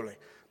 absolutely.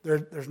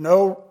 There is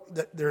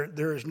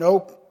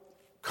no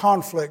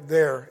conflict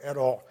there at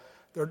all.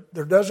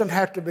 There doesn't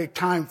have to be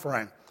time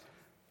frame.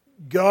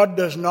 God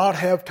does not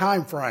have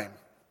time frame.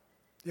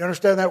 You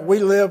understand that? We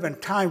live in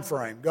time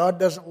frame. God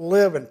doesn't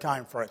live in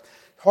time frame.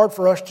 It's hard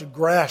for us to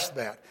grasp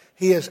that.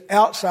 He is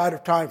outside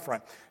of time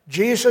frame.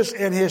 Jesus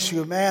in his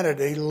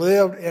humanity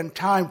lived in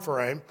time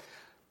frame.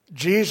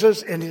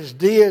 Jesus in his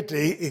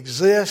deity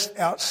exists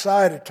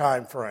outside of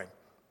time frame.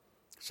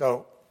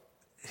 So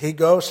he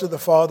goes to the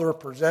Father,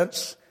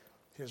 presents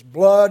his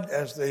blood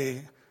as the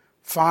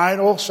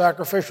final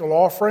sacrificial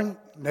offering.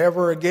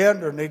 Never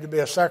again there need to be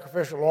a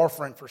sacrificial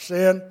offering for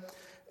sin.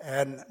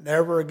 And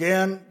never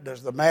again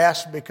does the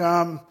Mass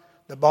become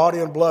the body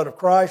and blood of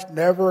Christ.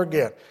 Never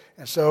again.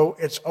 And so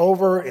it's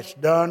over. It's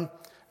done.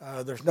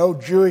 There's no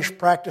Jewish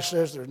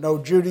practices. There's no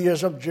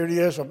Judaism.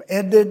 Judaism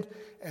ended,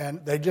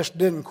 and they just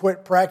didn't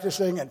quit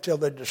practicing until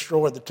they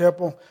destroyed the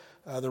temple.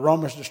 The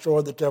Romans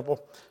destroyed the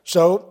temple.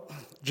 So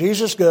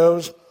Jesus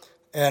goes,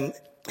 and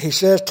he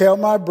says, tell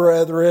my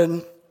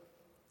brethren,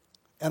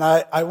 and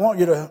I want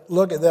you to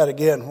look at that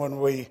again when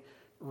we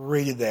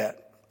read that.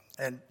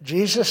 And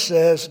Jesus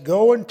says,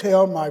 go and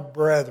tell my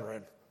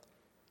brethren.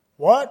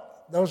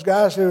 What? Those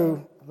guys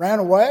who ran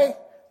away?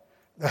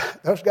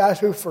 Those guys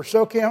who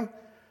forsook him?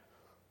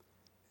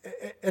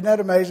 Isn't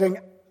that amazing?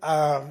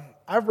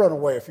 I've run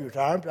away a few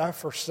times. I've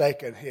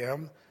forsaken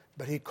him.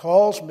 But he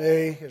calls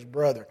me his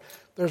brother.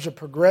 There's a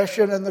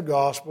progression in the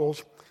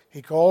Gospels.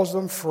 He calls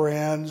them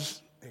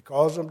friends. He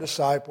calls them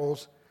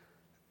disciples.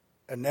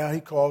 And now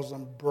he calls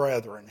them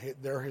brethren.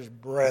 They're his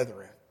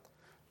brethren.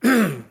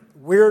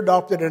 We're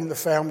adopted into the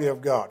family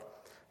of God.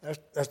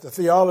 That's the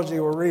theology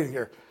we're reading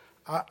here.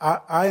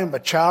 I am a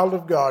child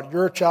of God.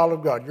 You're a child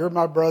of God. You're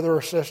my brother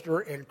or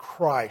sister in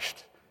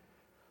Christ.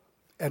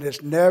 And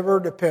it's never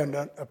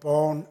dependent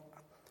upon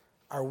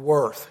our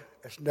worth.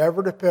 It's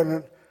never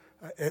dependent.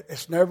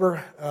 It's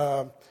never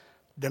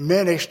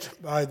diminished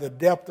by the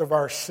depth of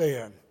our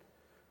sin.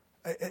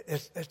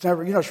 It's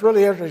never, it's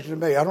really interesting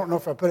to me. I don't know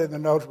if I put it in the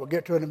notes. We'll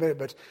get to it in a minute.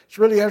 But it's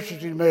really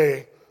interesting to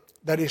me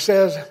that he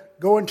says,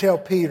 go and tell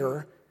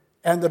Peter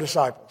and the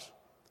disciples.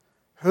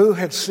 Who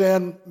had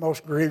sinned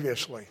most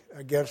grievously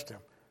against him?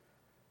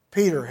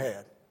 Peter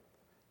had.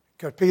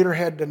 Because Peter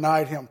had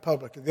denied him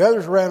publicly. The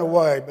others ran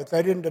away, but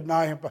they didn't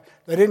deny him.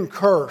 They didn't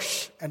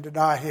curse and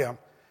deny him.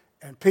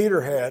 And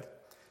Peter had.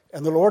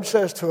 And the Lord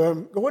says to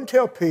him, go and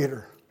tell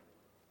Peter.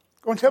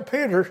 Go and tell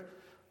Peter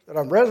that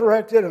I'm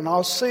resurrected and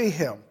I'll see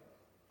him.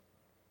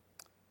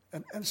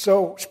 And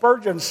so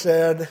Spurgeon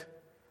said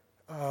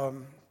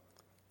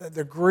that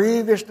the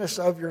grievousness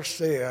of your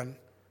sin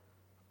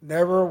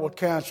never will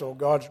cancel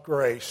God's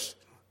grace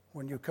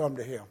when you come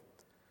to him.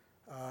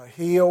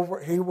 He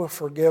will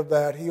forgive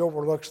that. He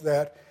overlooks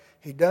that.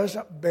 He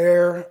doesn't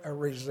bear a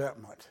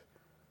resentment.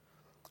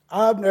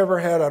 I've never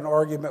had an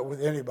argument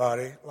with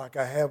anybody like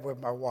I have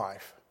with my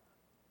wife.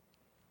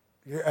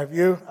 Have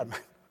you?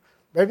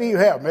 Maybe you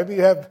have. Maybe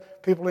you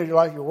have people in your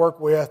life you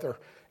work with or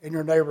in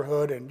your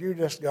neighborhood and you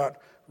just got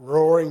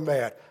roaring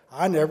mad.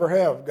 I never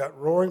have got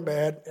roaring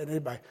mad at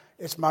anybody.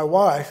 It's my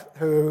wife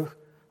who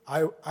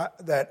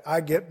that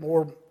I get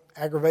more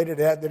aggravated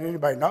at than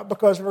anybody. Not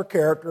because of her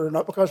character,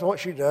 not because of what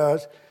she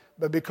does,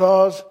 but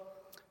because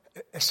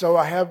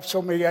I have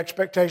so many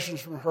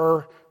expectations from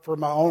her for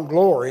my own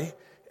glory,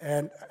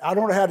 and I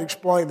don't know how to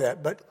explain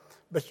that.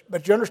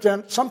 But you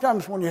understand,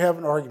 sometimes when you have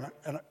an argument,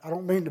 and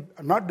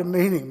I'm not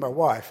demeaning my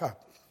wife.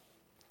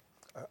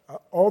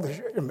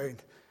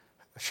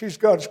 She's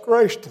God's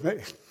grace to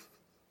me.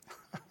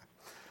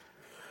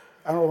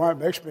 I don't know why it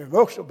makes me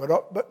emotional,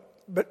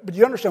 but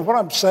you understand what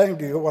I'm saying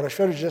to you, what I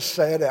should have just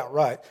said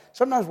outright.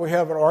 Sometimes we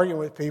have an argument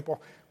with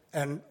people,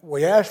 and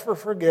we ask for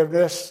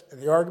forgiveness,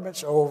 and the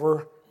argument's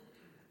over,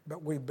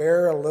 but we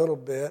bear a little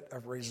bit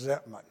of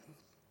resentment.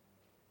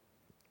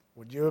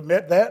 Would you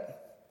admit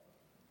that?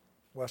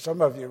 Well,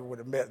 some of you would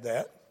admit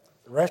that.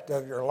 The rest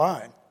of you are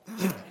lying.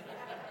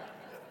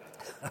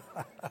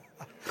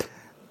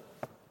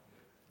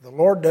 The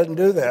Lord doesn't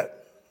do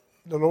that.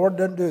 The Lord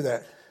doesn't do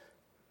that.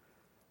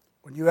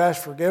 When you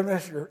ask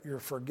forgiveness, you're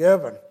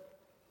forgiven.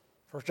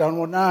 1 John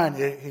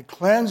 1:9, he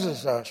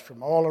cleanses us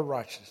from all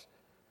unrighteousness.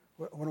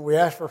 When we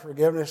ask for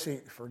forgiveness, he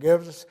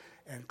forgives us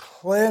and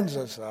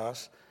cleanses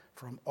us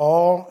from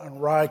all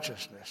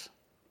unrighteousness.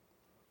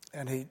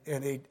 And he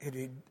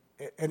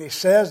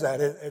says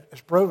that,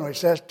 it's proven. He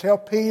says, tell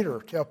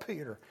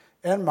Peter,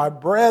 and my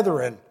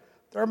brethren.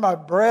 They're my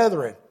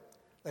brethren.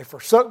 They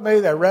forsook me,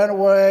 they ran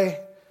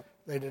away,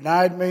 they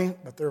denied me,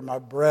 but they're my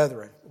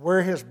brethren.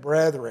 We're his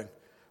brethren.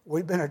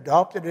 We've been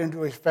adopted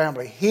into his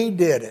family. He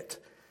did it.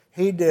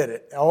 He did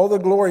it. All the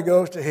glory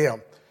goes to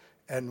him.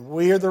 And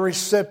we are the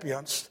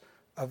recipients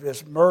of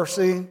his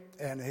mercy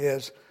and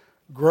his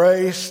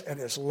grace and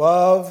his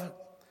love.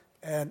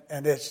 And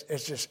it's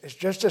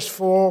just as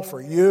full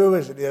for you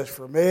as it is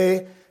for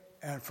me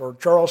and for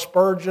Charles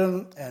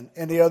Spurgeon and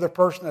any other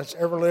person that's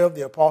ever lived,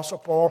 the Apostle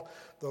Paul.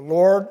 The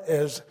Lord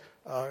is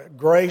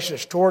grace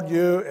is toward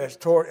you as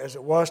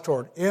it was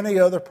toward any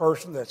other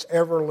person that's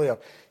ever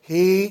lived.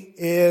 He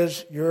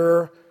is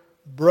your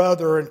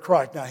brother in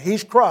Christ. Now,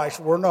 he's Christ,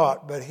 we're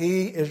not, but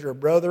he is your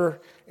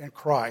brother in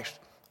Christ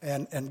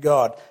and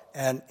God.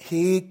 And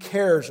he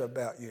cares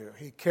about you.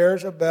 He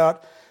cares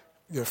about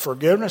the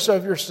forgiveness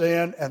of your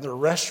sin and the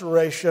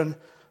restoration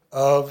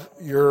of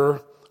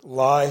your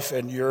life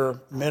and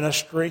your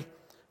ministry.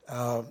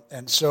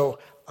 And so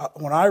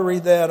when I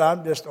read that,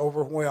 I'm just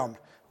overwhelmed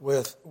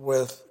with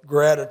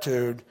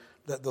gratitude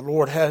that the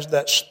Lord has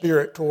that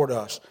spirit toward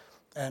us.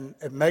 And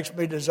it makes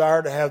me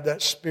desire to have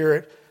that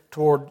spirit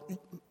toward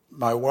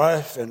my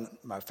wife and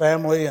my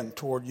family and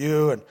toward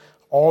you and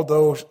all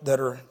those that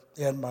are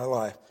in my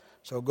life.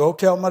 So go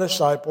tell my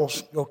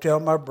disciples, go tell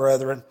my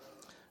brethren.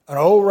 An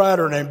old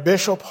writer named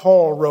Bishop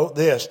Hall wrote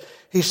this.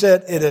 He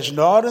said, "It is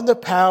not in the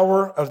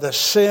power of the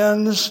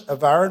sins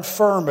of our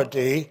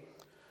infirmity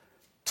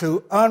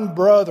to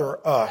unbrother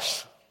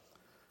us."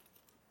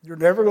 You're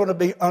never going to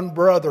be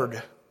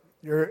unbrothered.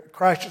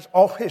 Christ is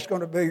always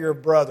going to be your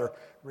brother,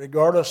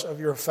 regardless of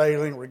your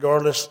failing,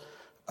 regardless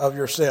of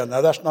your sin.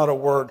 Now, that's not a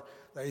word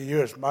that you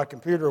use. My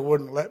computer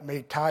wouldn't let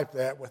me type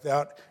that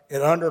without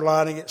it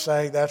underlining it,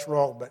 saying that's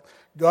wrong. But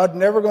God's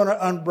never going to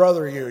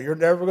unbrother you. You're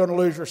never going to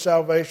lose your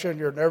salvation.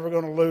 You're never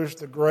going to lose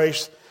the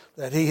grace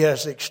that He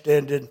has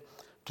extended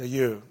to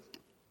you.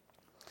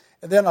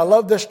 And then I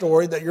love this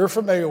story that you're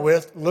familiar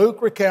with.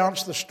 Luke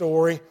recounts the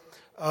story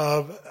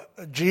of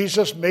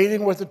Jesus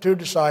meeting with the two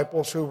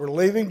disciples who were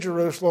leaving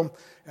Jerusalem,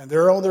 and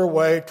they're on their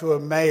way to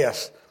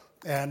Emmaus.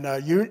 And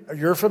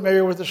you're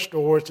familiar with the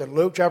story. It's in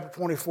Luke chapter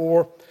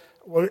 24.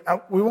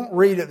 We won't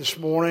read it this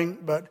morning,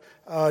 but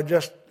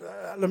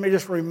let me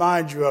just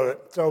remind you of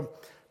it. So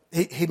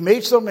he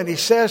meets them and he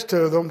says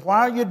to them,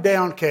 "Why are you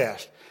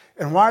downcast?"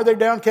 And why are they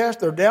downcast?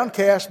 They're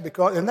downcast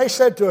because, and they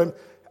said to him,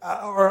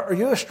 "Are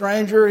you a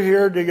stranger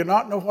here? Do you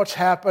not know what's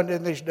happened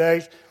in these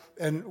days?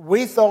 And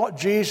we thought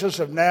Jesus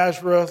of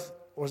Nazareth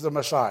was the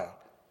Messiah.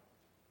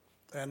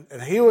 And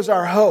He was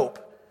our hope."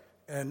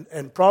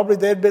 And probably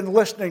they'd been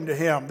listening to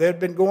Him. They'd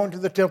been going to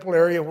the temple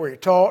area where He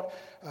taught.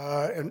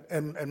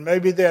 And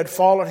maybe they had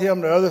followed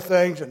Him to other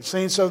things and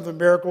seen some of the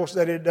miracles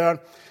that He'd done.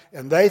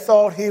 And they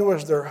thought He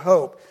was their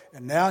hope.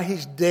 And now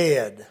He's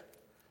dead.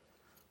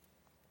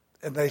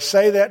 And they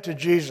say that to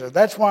Jesus.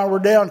 That's why we're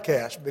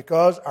downcast,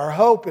 because our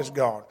hope is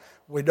gone.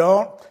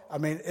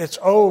 It's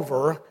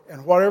over,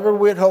 and whatever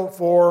we had hoped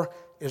for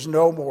is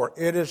no more.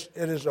 It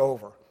is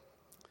over.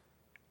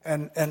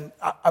 And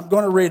I'm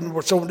going to read,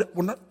 so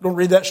we're not going to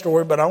read that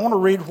story, but I want to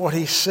read what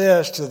He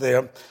says to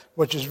them,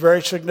 which is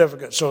very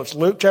significant. So it's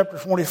Luke chapter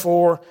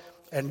 24,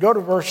 and go to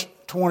verse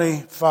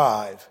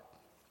 25.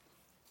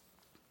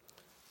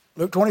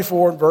 Luke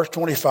 24 and verse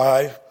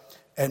 25,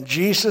 and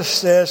Jesus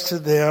says to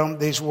them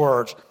these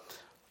words,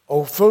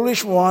 "O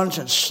foolish ones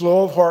and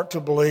slow of heart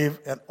to believe,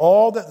 and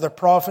all that the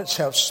prophets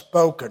have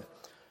spoken."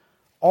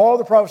 All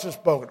the prophets have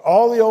spoken.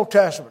 All the Old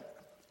Testament,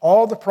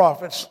 all the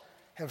prophets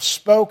have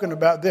spoken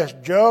about this.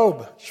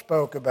 Job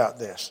spoke about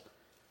this.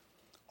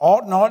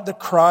 "Ought not the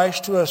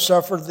Christ to have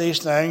suffered these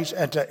things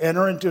and to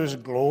enter into His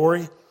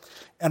glory?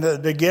 And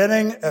at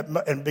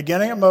the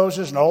beginning of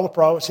Moses and all the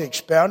prophets, He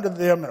expounded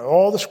to them in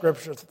all the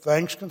scriptures the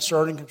things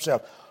concerning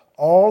Himself."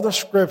 All the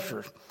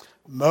scriptures.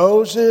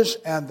 Moses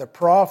and the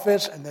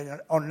prophets, and then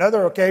on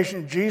another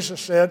occasion,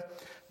 Jesus said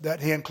that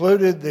He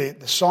included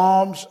the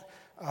Psalms.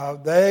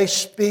 They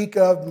speak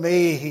of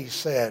me, He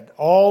said.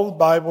 All the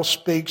Bible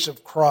speaks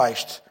of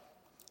Christ.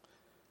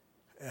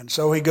 And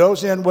so He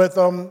goes in with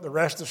them, the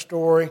rest of the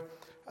story.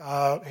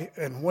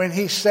 And when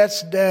He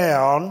sits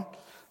down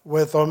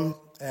with them,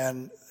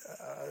 and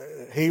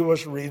He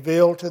was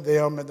revealed to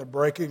them in the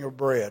breaking of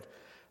bread.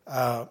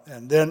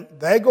 And then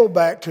they go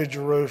back to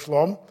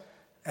Jerusalem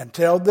and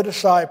tell the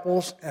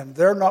disciples, and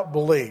they're not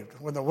believed.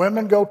 When the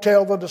women go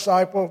tell the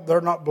disciples,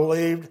 they're not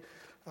believed.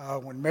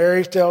 When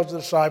Mary tells the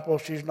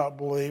disciples, she's not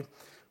believed.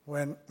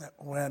 When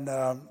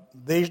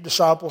these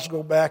disciples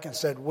go back and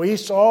said, "We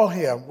saw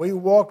Him, we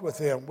walked with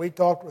Him, we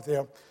talked with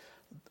Him,"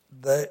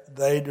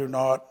 they do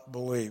not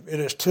believe.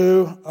 It is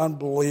too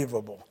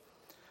unbelievable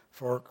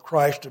for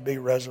Christ to be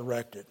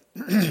resurrected.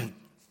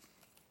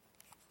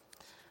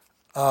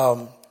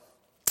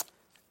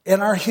 In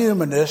our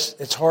humanness,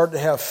 it's hard to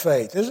have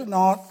faith, is it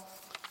not?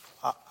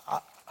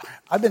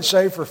 I've been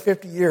saved for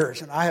 50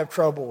 years, and I have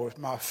trouble with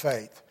my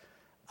faith.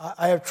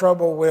 I have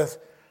trouble with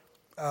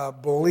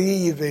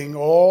believing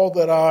all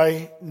that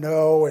I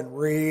know and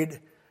read.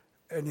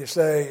 And you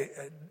say,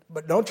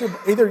 "But don't you,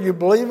 either you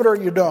believe it or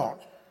you don't."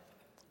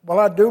 Well,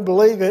 I do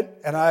believe it,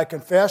 and I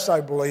confess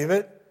I believe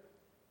it.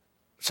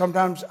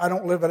 Sometimes I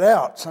don't live it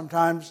out.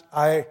 Sometimes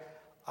I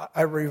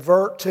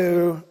revert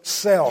to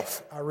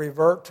self. I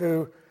revert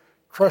to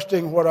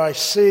trusting what I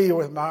see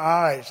with my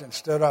eyes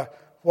instead of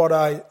what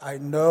I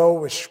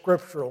know is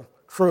scriptural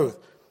truth.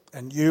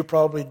 And you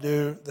probably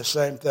do the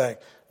same thing.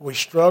 We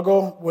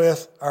struggle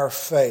with our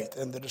faith,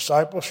 and the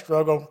disciples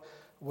struggle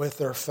with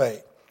their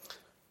faith.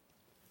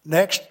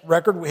 Next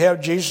record we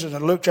have Jesus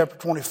in Luke chapter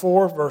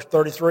 24, verse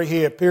 33.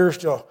 He appears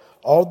to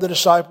all the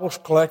disciples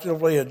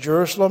collectively in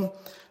Jerusalem.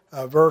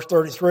 Verse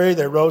 33,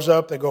 they rose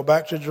up, they go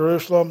back to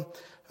Jerusalem.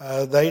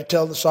 They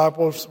tell the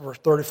disciples, verse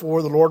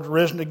 34, the Lord's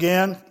risen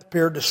again,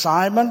 appeared to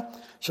Simon.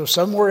 So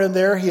somewhere in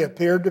there, He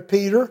appeared to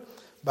Peter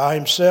by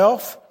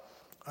Himself.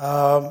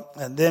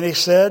 And then He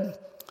said,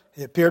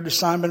 He appeared to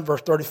Simon,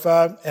 verse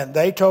 35, and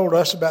they told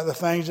us about the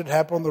things that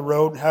happened on the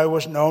road and how it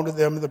was known to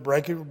them in the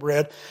breaking of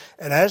bread.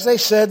 And as they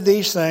said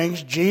these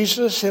things,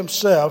 Jesus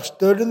himself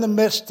stood in the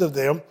midst of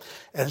them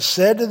and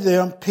said to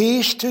them,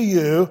 "Peace to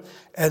you."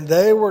 And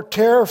they were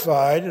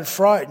terrified and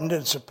frightened,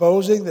 and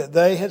supposing that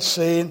they had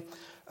seen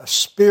a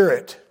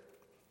spirit.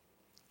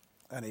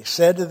 And he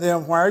said to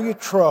them, "Why are you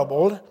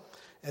troubled?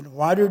 And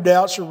why do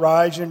doubts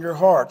arise in your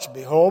hearts?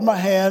 Behold my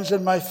hands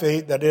and my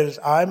feet, that it is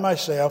I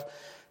myself.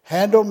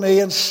 Handle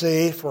me and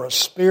see, for a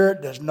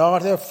spirit does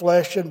not have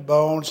flesh and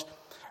bones,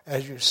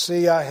 as you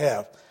see I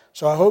have."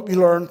 So I hope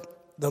you learned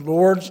the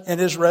Lord in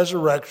his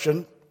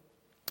resurrection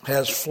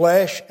has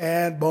flesh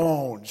and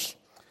bones.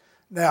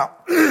 Now,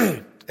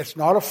 it's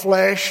not a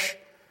flesh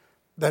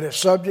that is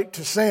subject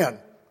to sin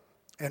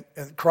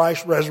in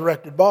Christ's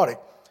resurrected body.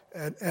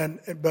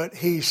 But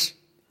he's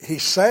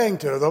saying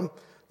to them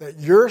that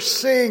you're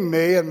seeing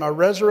me in my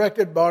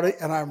resurrected body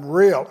and I'm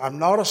real. I'm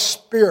not a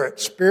spirit.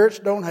 Spirits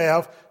don't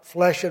have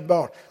flesh and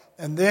bone.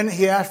 And then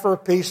he asked for a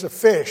piece of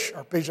fish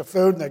or a piece of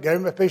food, and they gave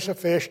him a piece of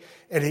fish,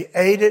 and he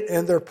ate it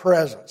in their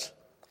presence.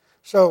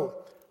 So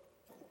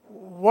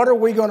what are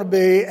we going to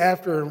be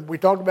after? We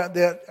talked about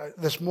that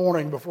this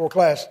morning before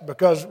class,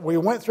 because we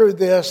went through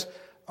this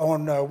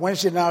on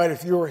Wednesday night,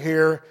 if you were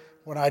here,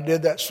 when I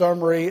did that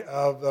summary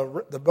of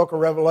the book of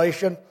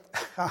Revelation.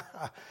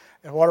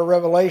 And what a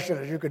revelation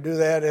is. You could do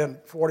that in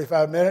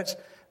 45 minutes.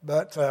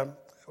 But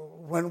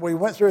when we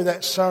went through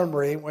that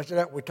summary,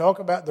 we talk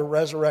about the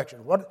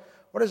resurrection. What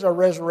is our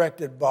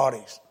resurrected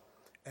bodies?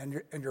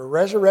 And your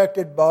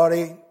resurrected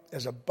body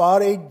is a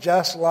body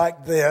just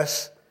like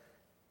this,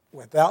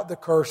 without the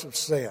curse of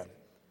sin.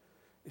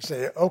 You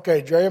say,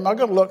 "Okay, Jerry, am I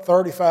going to look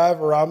 35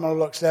 or I'm going to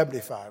look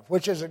 75?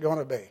 Which is it going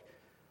to be?"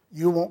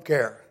 You won't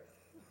care.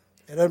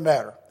 It doesn't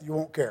matter. You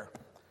won't care.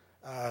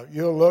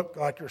 You'll look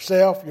like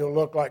yourself. You'll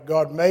look like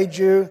God made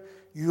you.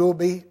 You'll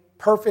be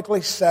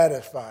perfectly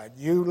satisfied.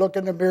 You look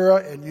in the mirror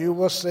and you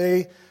will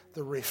see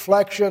the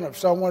reflection of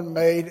someone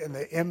made in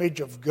the image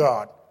of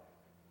God.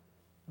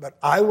 But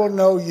I will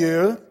know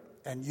you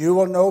and you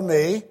will know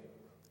me,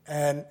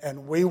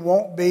 and we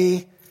won't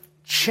be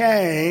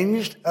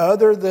changed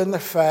other than the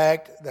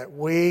fact that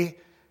we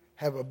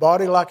have a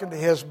body like unto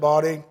his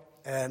body,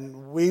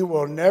 and we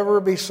will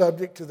never be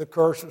subject to the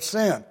curse of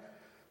sin.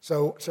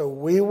 So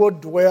we will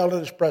dwell in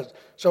his presence.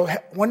 So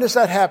when does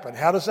that happen?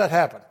 How does that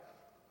happen?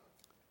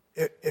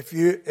 If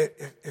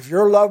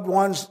your loved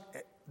ones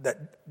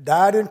that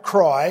died in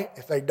Christ,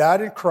 if they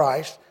died in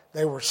Christ,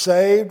 they were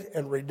saved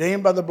and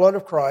redeemed by the blood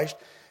of Christ,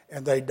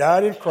 and they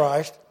died in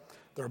Christ,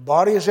 their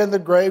body is in the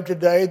grave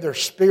today, their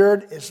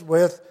spirit is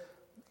with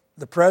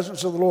the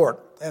presence of the Lord.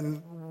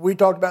 And we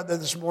talked about that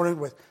this morning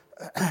with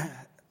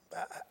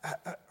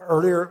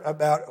earlier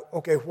about,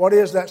 okay, what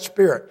is that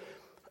spirit?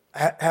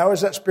 How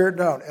is that spirit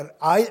known? And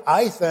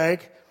I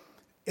think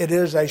it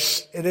is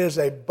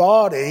a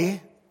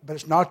body, but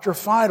it's not your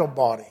final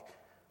body.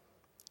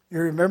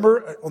 You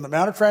remember on the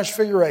Mount of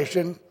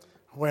Transfiguration,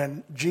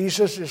 when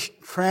Jesus is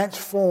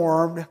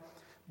transformed,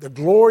 the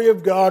glory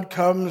of God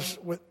comes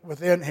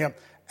within him,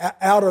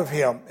 out of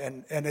him,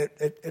 and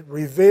it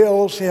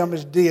reveals him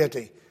as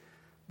deity.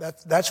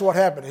 That's what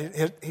happened.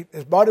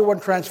 His body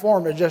wasn't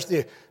transformed. It's just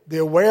the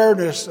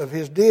awareness of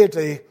his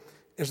deity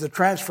is the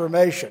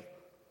transformation.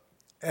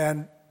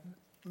 And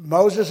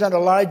Moses and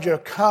Elijah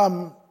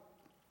come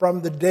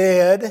from the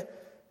dead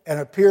and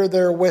appear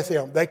there with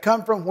him. They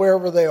come from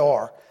wherever they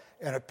are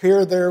and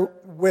appear there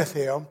with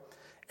him.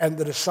 And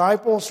the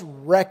disciples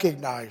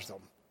recognize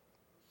them.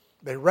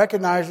 They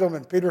recognized them,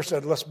 and Peter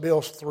said, "Let's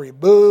build 3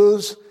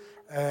 booths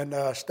and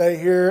stay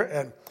here."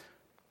 And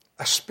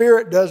a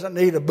spirit doesn't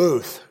need a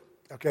booth.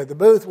 Okay, the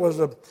booth was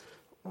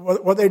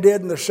what they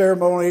did in the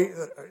ceremony.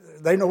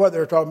 They know what they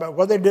were talking about.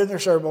 What they did in their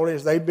ceremony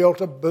is they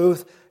built a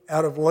booth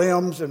out of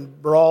limbs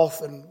and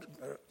broth and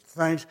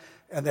things,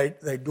 and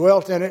they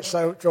dwelt in it.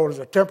 So it was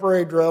a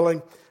temporary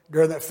dwelling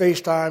during that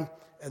feast time,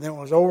 and then when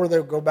it was over, they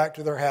would go back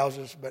to their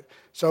houses. But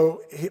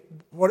so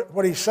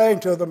what he's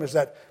saying to them is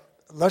that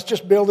let's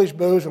just build these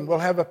booths, and we'll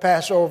have a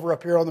Passover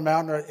up here on the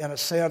mountain in a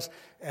sense.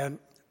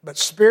 But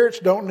spirits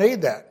don't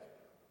need that.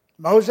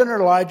 Moses and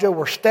Elijah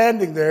were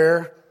standing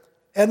there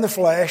in the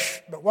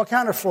flesh, but what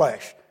kind of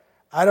flesh?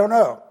 I don't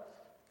know.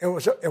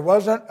 It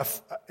wasn't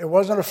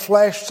a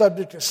flesh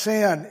subject to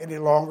sin any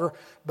longer,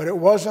 but it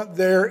wasn't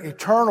their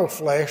eternal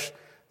flesh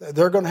that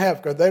they're going to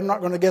have, because they're not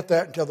going to get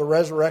that until the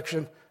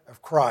resurrection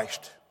of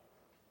Christ.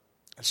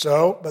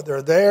 But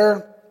they're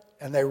there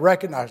and they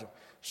recognize them.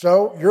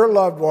 So your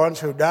loved ones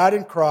who died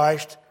in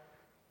Christ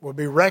will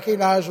be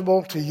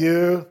recognizable to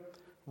you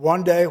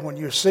one day when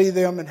you see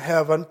them in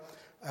heaven.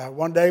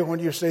 One day when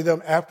you see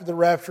them after the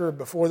rapture or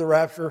before the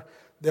rapture,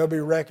 they'll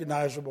be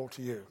recognizable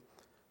to you.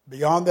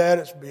 Beyond that,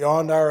 it's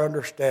beyond our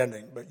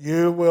understanding. But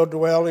you will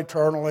dwell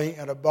eternally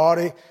in a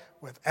body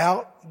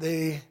without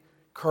the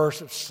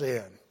curse of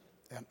sin.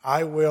 And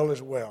I will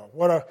as well.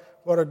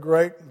 What a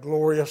great,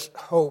 glorious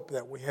hope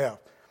that we have.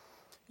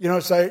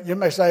 You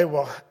may say,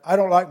 "Well, I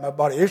don't like my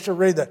body." I used to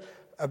read that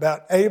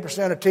about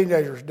 80% of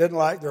teenagers didn't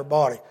like their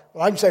body.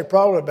 Well, I can say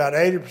probably about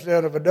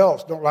 80% of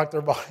adults don't like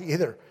their body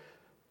either.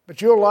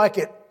 But you'll like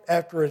it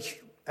after it's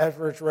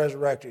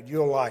resurrected.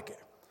 You'll like it.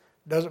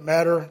 Doesn't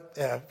matter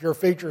if your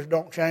features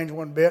don't change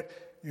one bit.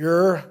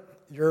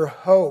 Your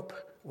hope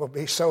will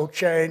be so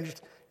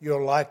changed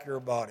you'll like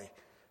your body,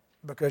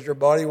 because your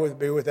body will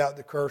be without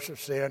the curse of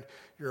sin.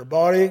 Your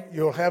body,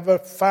 you'll have a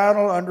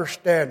final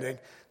understanding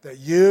that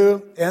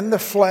you in the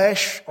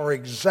flesh are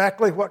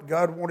exactly what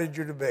God wanted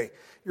you to be.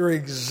 You're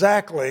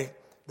exactly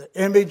the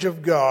image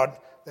of God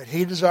that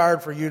He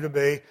desired for you to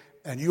be,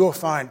 and you will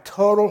find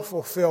total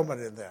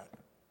fulfillment in that.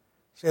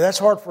 See, that's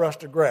hard for us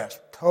to grasp.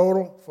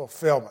 Total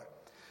fulfillment.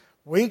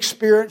 We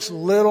experience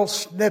little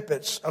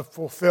snippets of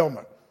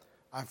fulfillment.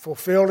 I'm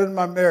fulfilled in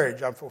my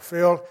marriage. I'm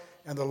fulfilled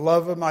in the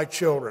love of my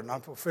children.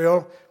 I'm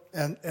fulfilled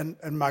in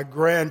my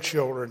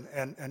grandchildren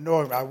and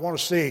knowing them. I want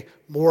to see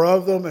more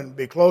of them and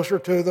be closer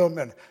to them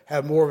and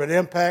have more of an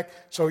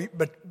impact. So,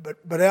 but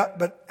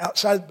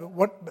outside,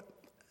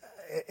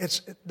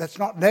 that's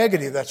not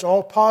negative. That's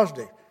all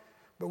positive.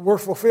 But we're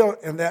fulfilled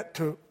in that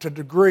to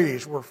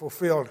degrees. We're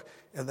fulfilled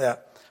in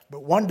that.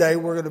 But one day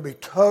we're going to be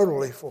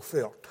totally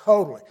fulfilled.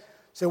 Totally.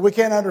 So we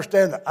can't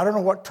understand that. I don't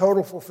know what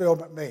total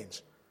fulfillment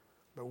means.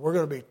 But we're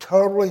going to be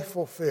totally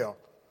fulfilled.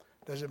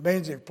 Does it mean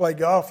if you play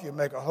golf, you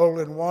make a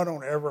hole-in-one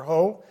on every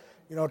hole?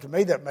 You know, to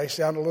me that may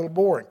sound a little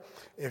boring.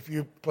 If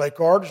you play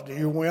cards, do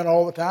you win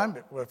all the time?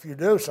 Well, if you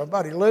do,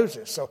 somebody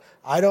loses. So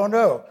I don't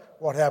know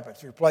what happens.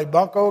 If you play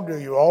bunco, do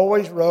you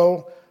always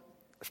roll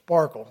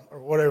sparkle or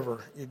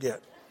whatever you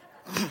get?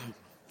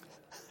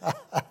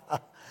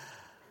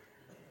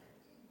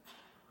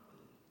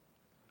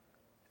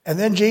 And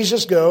then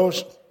Jesus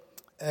goes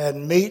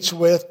and meets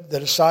with the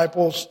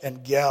disciples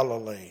in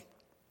Galilee.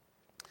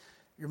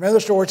 You remember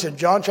the story? It's in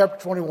John chapter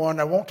 21.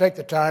 I won't take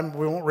the time.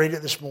 We won't read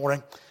it this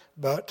morning.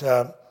 But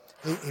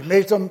he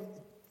meets them.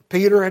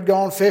 Peter had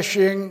gone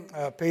fishing.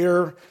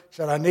 Peter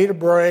said, I need a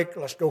break.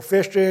 Let's go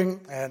fishing.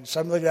 And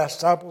some of the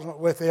disciples went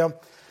with him.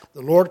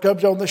 The Lord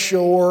comes on the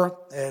shore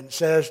and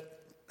says,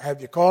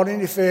 have you caught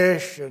any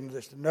fish? And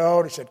they said, no.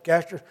 And he said,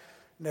 cast your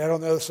net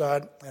on the other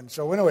side. And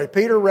so anyway,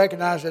 Peter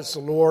recognizes it's the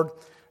Lord.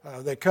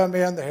 They come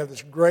in. They have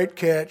this great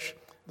catch.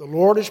 The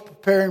Lord is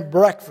preparing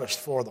breakfast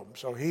for them.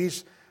 So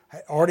he's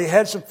already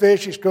had some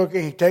fish he's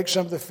cooking. He takes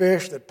some of the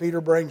fish that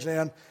Peter brings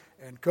in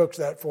and cooks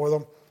that for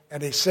them.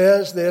 And he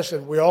says this,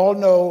 and we all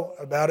know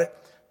about it.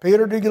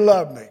 Peter, do you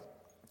love me?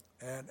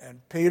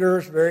 And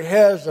Peter's very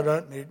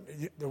hesitant.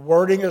 The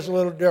wording is a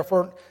little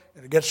different,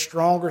 and it gets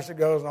stronger as it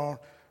goes on.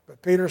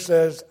 But Peter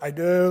says, I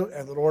do.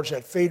 And the Lord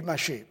said, feed my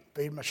sheep,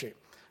 feed my sheep.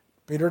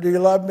 Peter, do you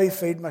love me?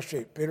 Feed my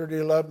sheep. Peter, do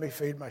you love me?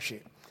 Feed my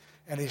sheep.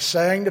 And he's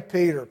saying to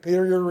Peter,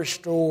 Peter, you're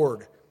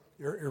restored.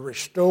 You're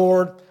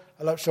restored.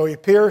 So he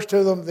appears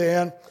to them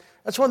then.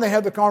 That's when they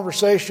have the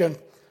conversation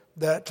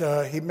that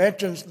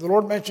the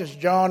Lord mentions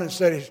John and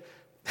said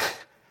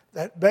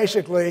that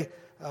basically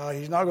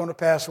he's not going to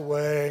pass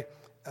away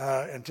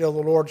until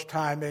the Lord's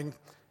timing.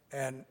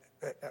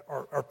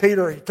 Or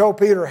Peter, he told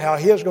Peter how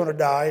he is going to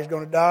die. He's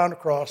going to die on the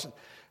cross.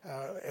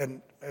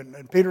 And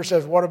Peter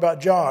says, what about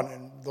John?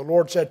 And the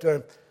Lord said to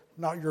him,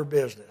 not your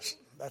business.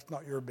 That's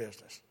not your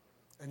business.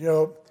 And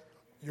you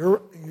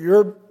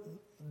know,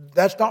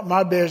 that's not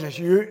my business.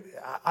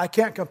 I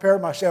can't compare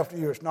myself to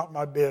you. It's not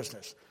my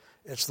business.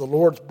 It's the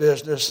Lord's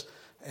business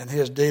and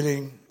His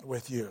dealing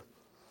with you.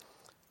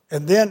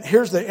 And then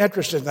here's the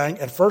interesting thing.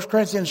 In 1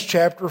 Corinthians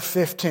chapter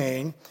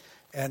 15,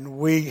 and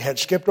we had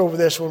skipped over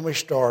this when we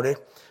started,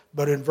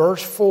 but in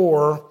verse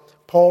 4,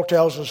 Paul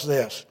tells us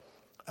this.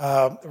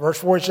 Verse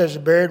 4, he says,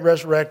 buried,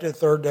 resurrected,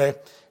 third day.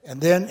 And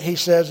then he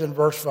says in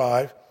verse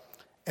 5,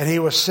 and he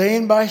was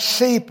seen by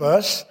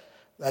Cephas,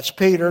 that's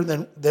Peter,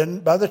 then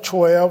by the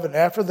 12, and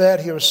after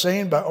that he was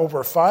seen by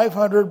over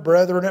 500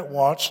 brethren at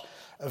once,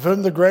 of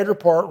whom the greater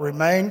part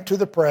remain to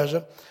the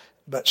present,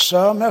 but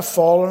some have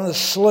fallen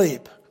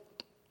asleep.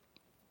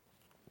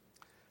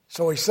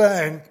 So he's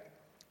saying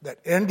that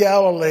in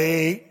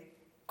Galilee,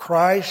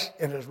 Christ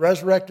in His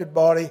resurrected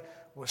body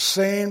was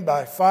seen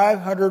by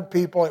 500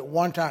 people at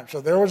one time. So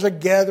there was a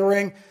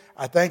gathering.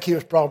 I think he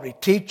was probably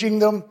teaching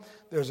them.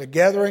 There was a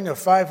gathering of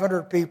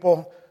 500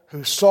 people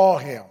who saw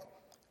Him.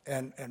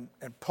 And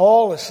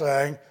Paul is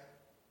saying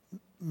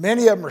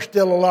many of them are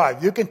still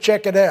alive. You can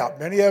check it out.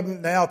 Many of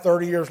them now,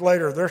 30 years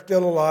later, they're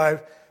still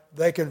alive.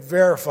 They can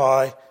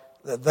verify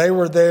that they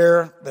were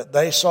there, that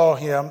they saw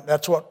Him.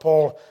 That's what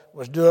Paul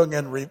was doing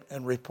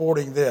in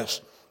reporting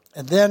this.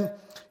 And then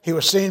he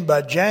was seen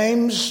by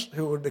James,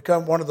 who would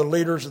become one of the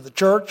leaders of the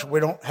church. We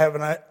don't have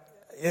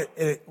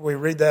we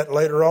read that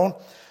later on.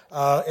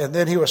 And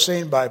then he was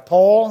seen by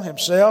Paul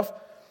himself.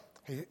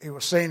 He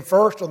was seen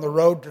first on the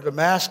road to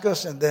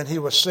Damascus, and then he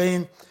was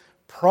seen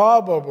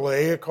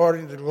probably,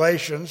 according to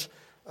Galatians,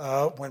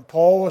 when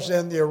Paul was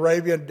in the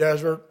Arabian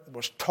desert,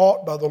 was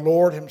taught by the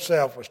Lord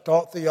Himself, was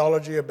taught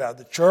theology about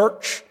the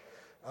church,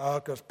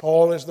 because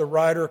Paul is the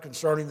writer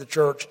concerning the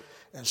church,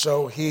 and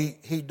so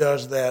he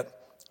does that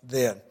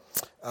then.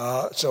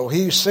 So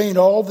he's seen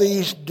all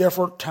these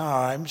different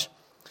times,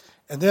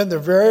 and then the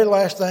very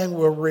last thing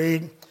we'll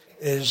read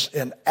is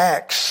in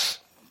Acts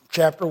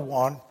chapter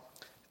 1,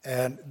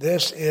 and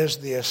this is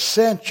the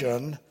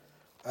ascension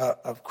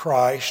of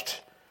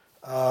Christ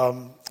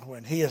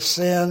when he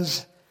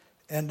ascends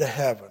into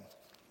heaven.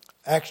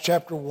 Acts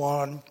chapter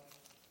 1.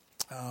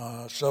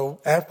 So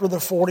after the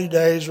 40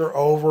 days are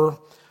over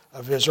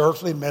of his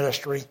earthly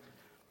ministry,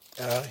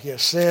 he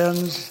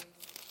ascends,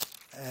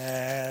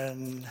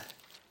 and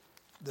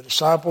the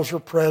disciples are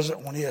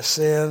present when he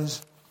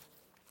ascends.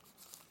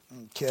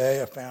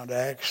 Okay, I found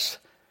Acts.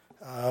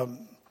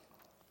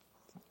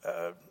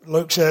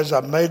 Luke says,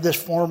 I made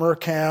this former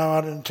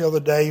account until the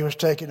day he was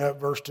taken up,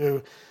 verse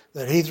 2,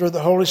 that he through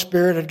the Holy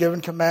Spirit had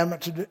given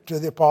commandment to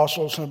the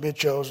apostles whom he had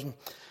chosen,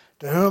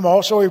 to whom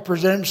also he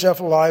presented himself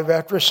alive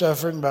after his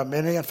suffering by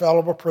many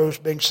infallible proofs,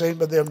 being seen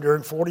by them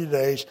during 40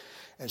 days,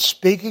 and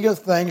speaking of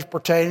things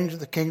pertaining to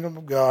the kingdom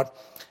of God.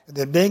 And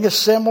then being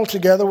assembled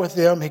together with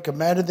them, he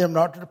commanded them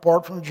not to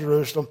depart from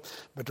Jerusalem,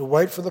 but to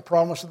wait for the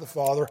promise of the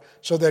Father.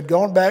 So they'd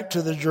gone back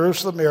to the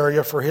Jerusalem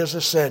area for his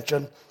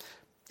ascension.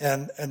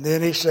 And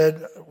then he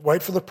said,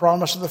 wait for the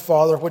promise of the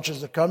Father, which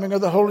is the coming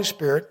of the Holy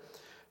Spirit.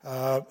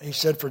 He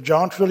said, for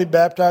John truly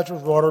baptized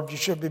with water, but you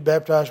should be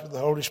baptized with the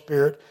Holy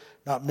Spirit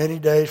not many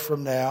days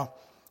from now.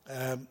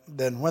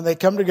 Then when they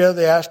come together,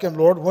 they ask him,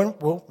 Lord, when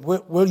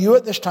will you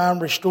at this time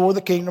restore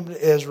the kingdom to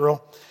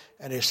Israel?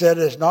 And he said,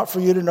 it is not for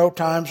you to know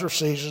times or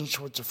seasons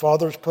which the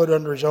Father has put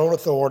under his own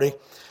authority,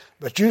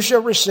 but you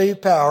shall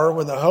receive power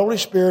when the Holy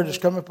Spirit has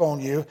come upon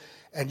you,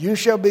 and you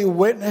shall be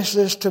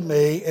witnesses to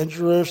me in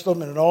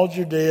Jerusalem and in all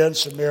Judea and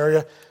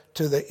Samaria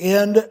to the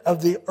end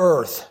of the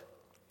earth.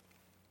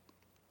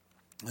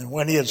 And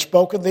when he had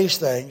spoken these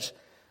things,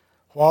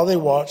 while they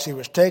watched, he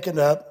was taken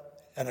up,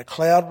 and a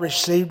cloud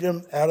received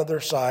him out of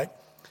their sight.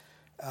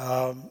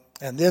 And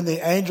then the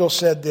angel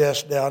said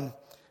this down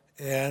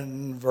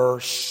in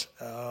verse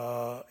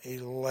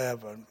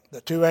 11.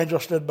 The two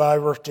angels stood by,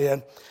 verse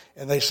 10,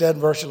 and they said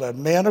in verse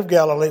 11, Men of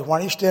Galilee, why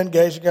do you stand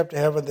gazing up to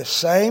heaven? The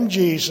same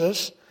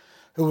Jesus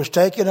who was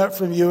taken up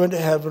from you into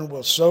heaven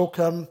will so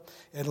come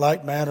in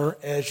like manner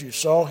as you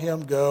saw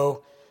him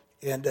go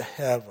into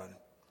heaven.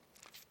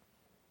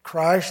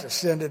 Christ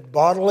ascended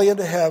bodily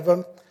into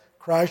heaven.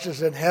 Christ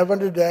is in heaven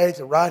today at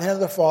the right hand of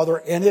the Father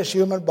in his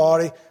human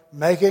body,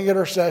 making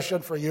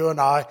intercession for you and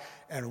I.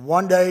 And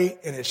one day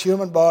in his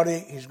human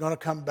body, he's going to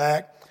come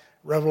back,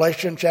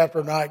 Revelation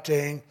chapter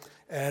 19,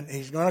 and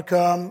he's going to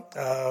come,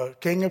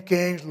 King of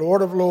Kings,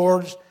 Lord of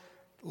Lords,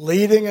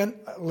 leading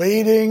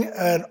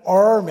an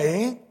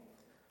army,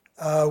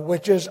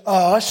 which is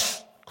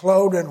us,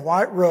 clothed in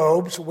white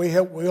robes.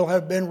 We'll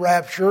have been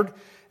raptured,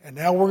 and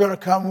now we're going to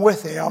come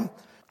with him.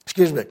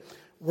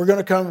 We're going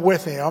to come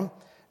with him.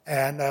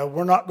 And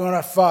we're not going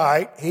to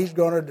fight. He's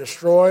going to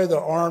destroy the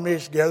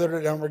armies gathered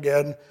at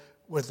Armageddon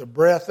with the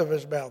breath of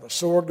his mouth. The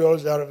sword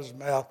goes out of his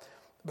mouth.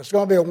 But it's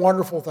going to be a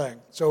wonderful thing.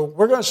 So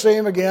we're going to see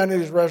him again in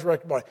his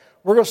resurrected body.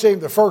 We're going to see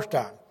him the first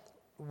time.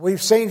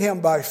 We've seen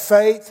him by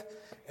faith,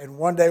 and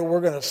one day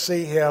we're going to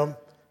see him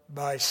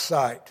by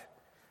sight.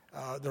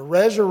 The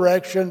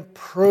resurrection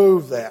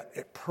proved that.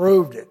 It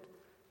proved it.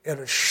 It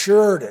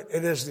assured it.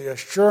 It is the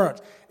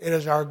assurance. It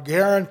is our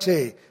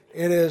guarantee.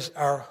 It is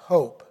our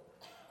hope.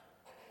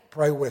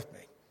 Pray with me.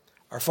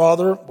 Our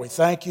Father, we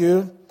thank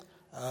you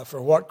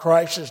for what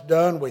Christ has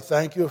done. We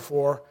thank you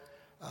for,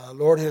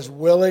 Lord, his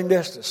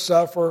willingness to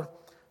suffer,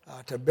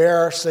 to bear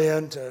our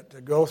sin, to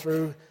go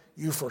through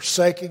you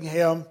forsaking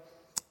him.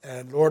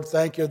 And Lord,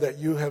 thank you that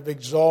you have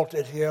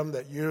exalted him,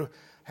 that you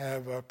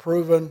have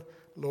proven,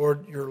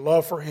 Lord, your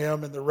love for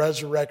him in the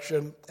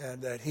resurrection,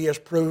 and that he has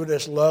proven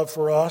his love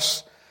for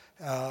us,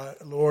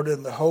 Lord,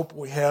 in the hope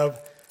we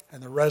have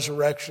and the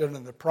resurrection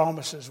and the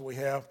promises we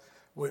have.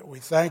 We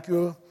thank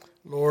you,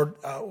 Lord.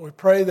 We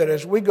pray that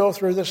as we go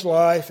through this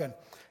life and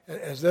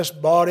as this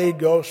body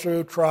goes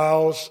through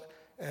trials,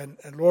 and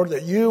Lord,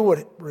 that you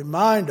would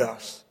remind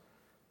us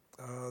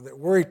that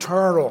we're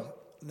eternal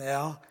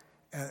now.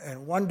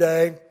 And one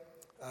day,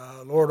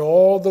 Lord,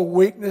 all the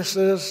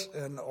weaknesses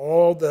and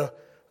all the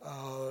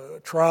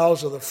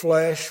trials of the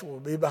flesh will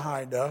be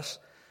behind us,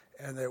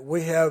 and that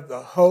we have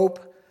the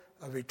hope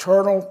of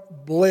eternal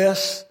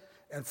bliss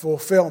and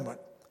fulfillment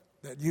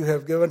that you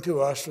have given to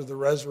us through the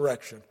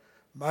resurrection.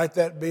 Might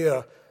that be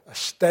a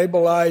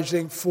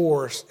stabilizing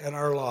force in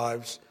our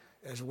lives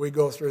as we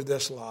go through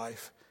this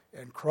life.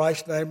 In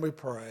Christ's name we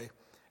pray.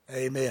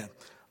 Amen.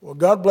 Well,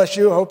 God bless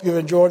you. I hope you've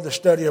enjoyed the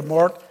study of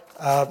Mark.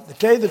 To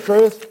tell you the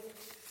truth,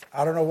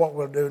 I don't know what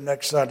we'll do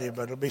next Sunday,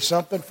 but it'll be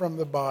something from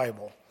the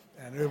Bible,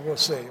 and we'll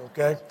see,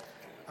 okay?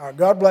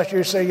 God bless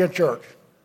you. See you in church.